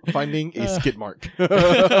it called? Finding a skid mark.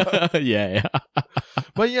 Yeah.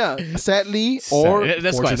 But yeah, sadly or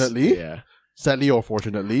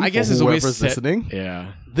fortunately, I guess it's always listening.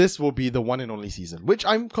 Yeah. This will be the one and only season, which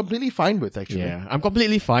I'm completely fine with, actually. Yeah, I'm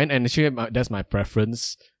completely fine, and actually that's my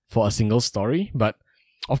preference for a single story. But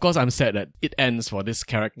of course, I'm sad that it ends for this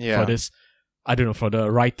character, for this, I don't know, for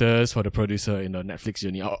the writers, for the producer in the Netflix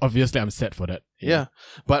journey. Obviously, I'm sad for that. Yeah.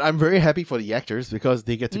 But I'm very happy for the actors because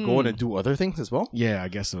they get to go on and do other things as well. Yeah, I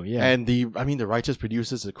guess so. Yeah. And the writers,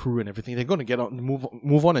 producers, the crew, and everything, they're going to get on,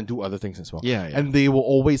 move on and do other things as well. Yeah. And they will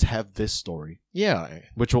always have this story. Yeah.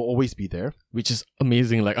 Which will always be there. Which is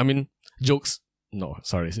amazing. Like, I mean, jokes. No,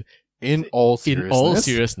 sorry. In all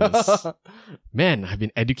seriousness. Man, I've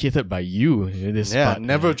been educated by you in this part.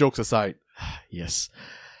 Never jokes aside. Yes.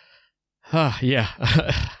 Yeah.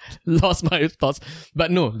 Lost my thoughts.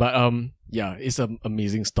 But it's an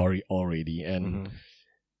amazing story already. And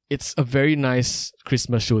it's a very nice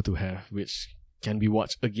Christmas show to have, which can be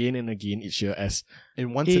watched again and again each year as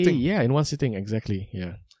in one sitting. Yeah, in one sitting, exactly.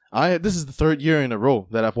 Yeah. This is the third year in a row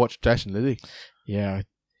that I've watched Dash and Lily. Yeah.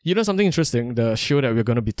 You know something interesting? The show that we're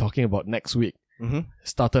going to be talking about next week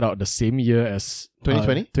started out the same year as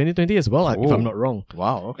 2020? 2020 as well, if I'm not wrong.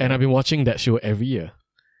 Wow. Okay. And I've been watching that show every year.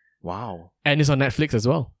 Wow. And it's on Netflix as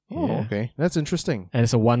well. Oh, okay. That's interesting. And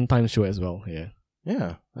it's a one-time show as well. Yeah.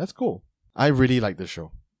 Yeah, that's cool. I really like this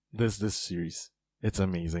show. This series. It's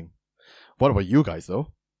amazing. What about you guys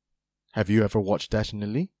though? Have you ever watched Dash and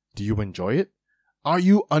Lily? Do you enjoy it? Are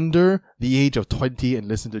you under the age of 20 and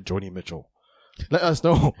listen to Joni Mitchell? Let us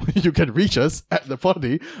know. You can reach us at The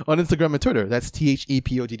Poddity on Instagram and Twitter. That's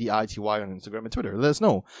ThePoddity on Instagram and Twitter. Let us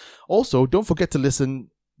know. Also, don't forget to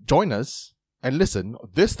join us and listen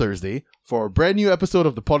this Thursday for a brand new episode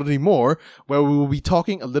of The Poddity More, where we will be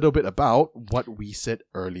talking a little bit about what we said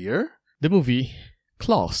earlier. The movie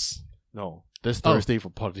Klaus. No, this Thursday for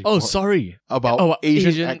Poddity More. Oh, sorry. About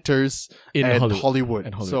Asian actors in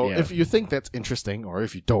Hollywood. So if you think that's interesting, or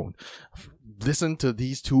if you don't, listen to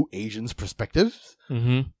these two Asians' perspectives.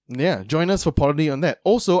 Yeah, join us for Poddity on that.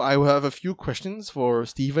 Also, I will have a few questions for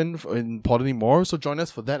Stephen in Poddity More, so join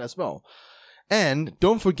us for that as well. And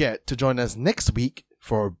don't forget to join us next week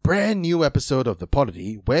for a brand new episode of The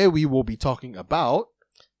Poddity, where we will be talking about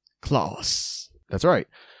Klaus. That's right.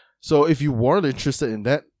 So if you weren't interested in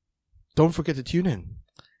that, don't forget to tune in.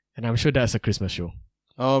 And I'm sure that's a Christmas show.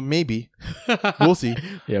 Maybe. We'll see.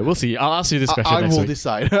 Yeah, we'll see. I'll ask you this question I next will week.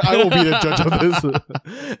 decide. I will be the judge of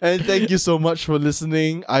this. And thank you so much for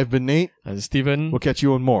listening. I've been Nate. And Stephen, We'll catch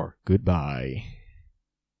you on more. goodbye.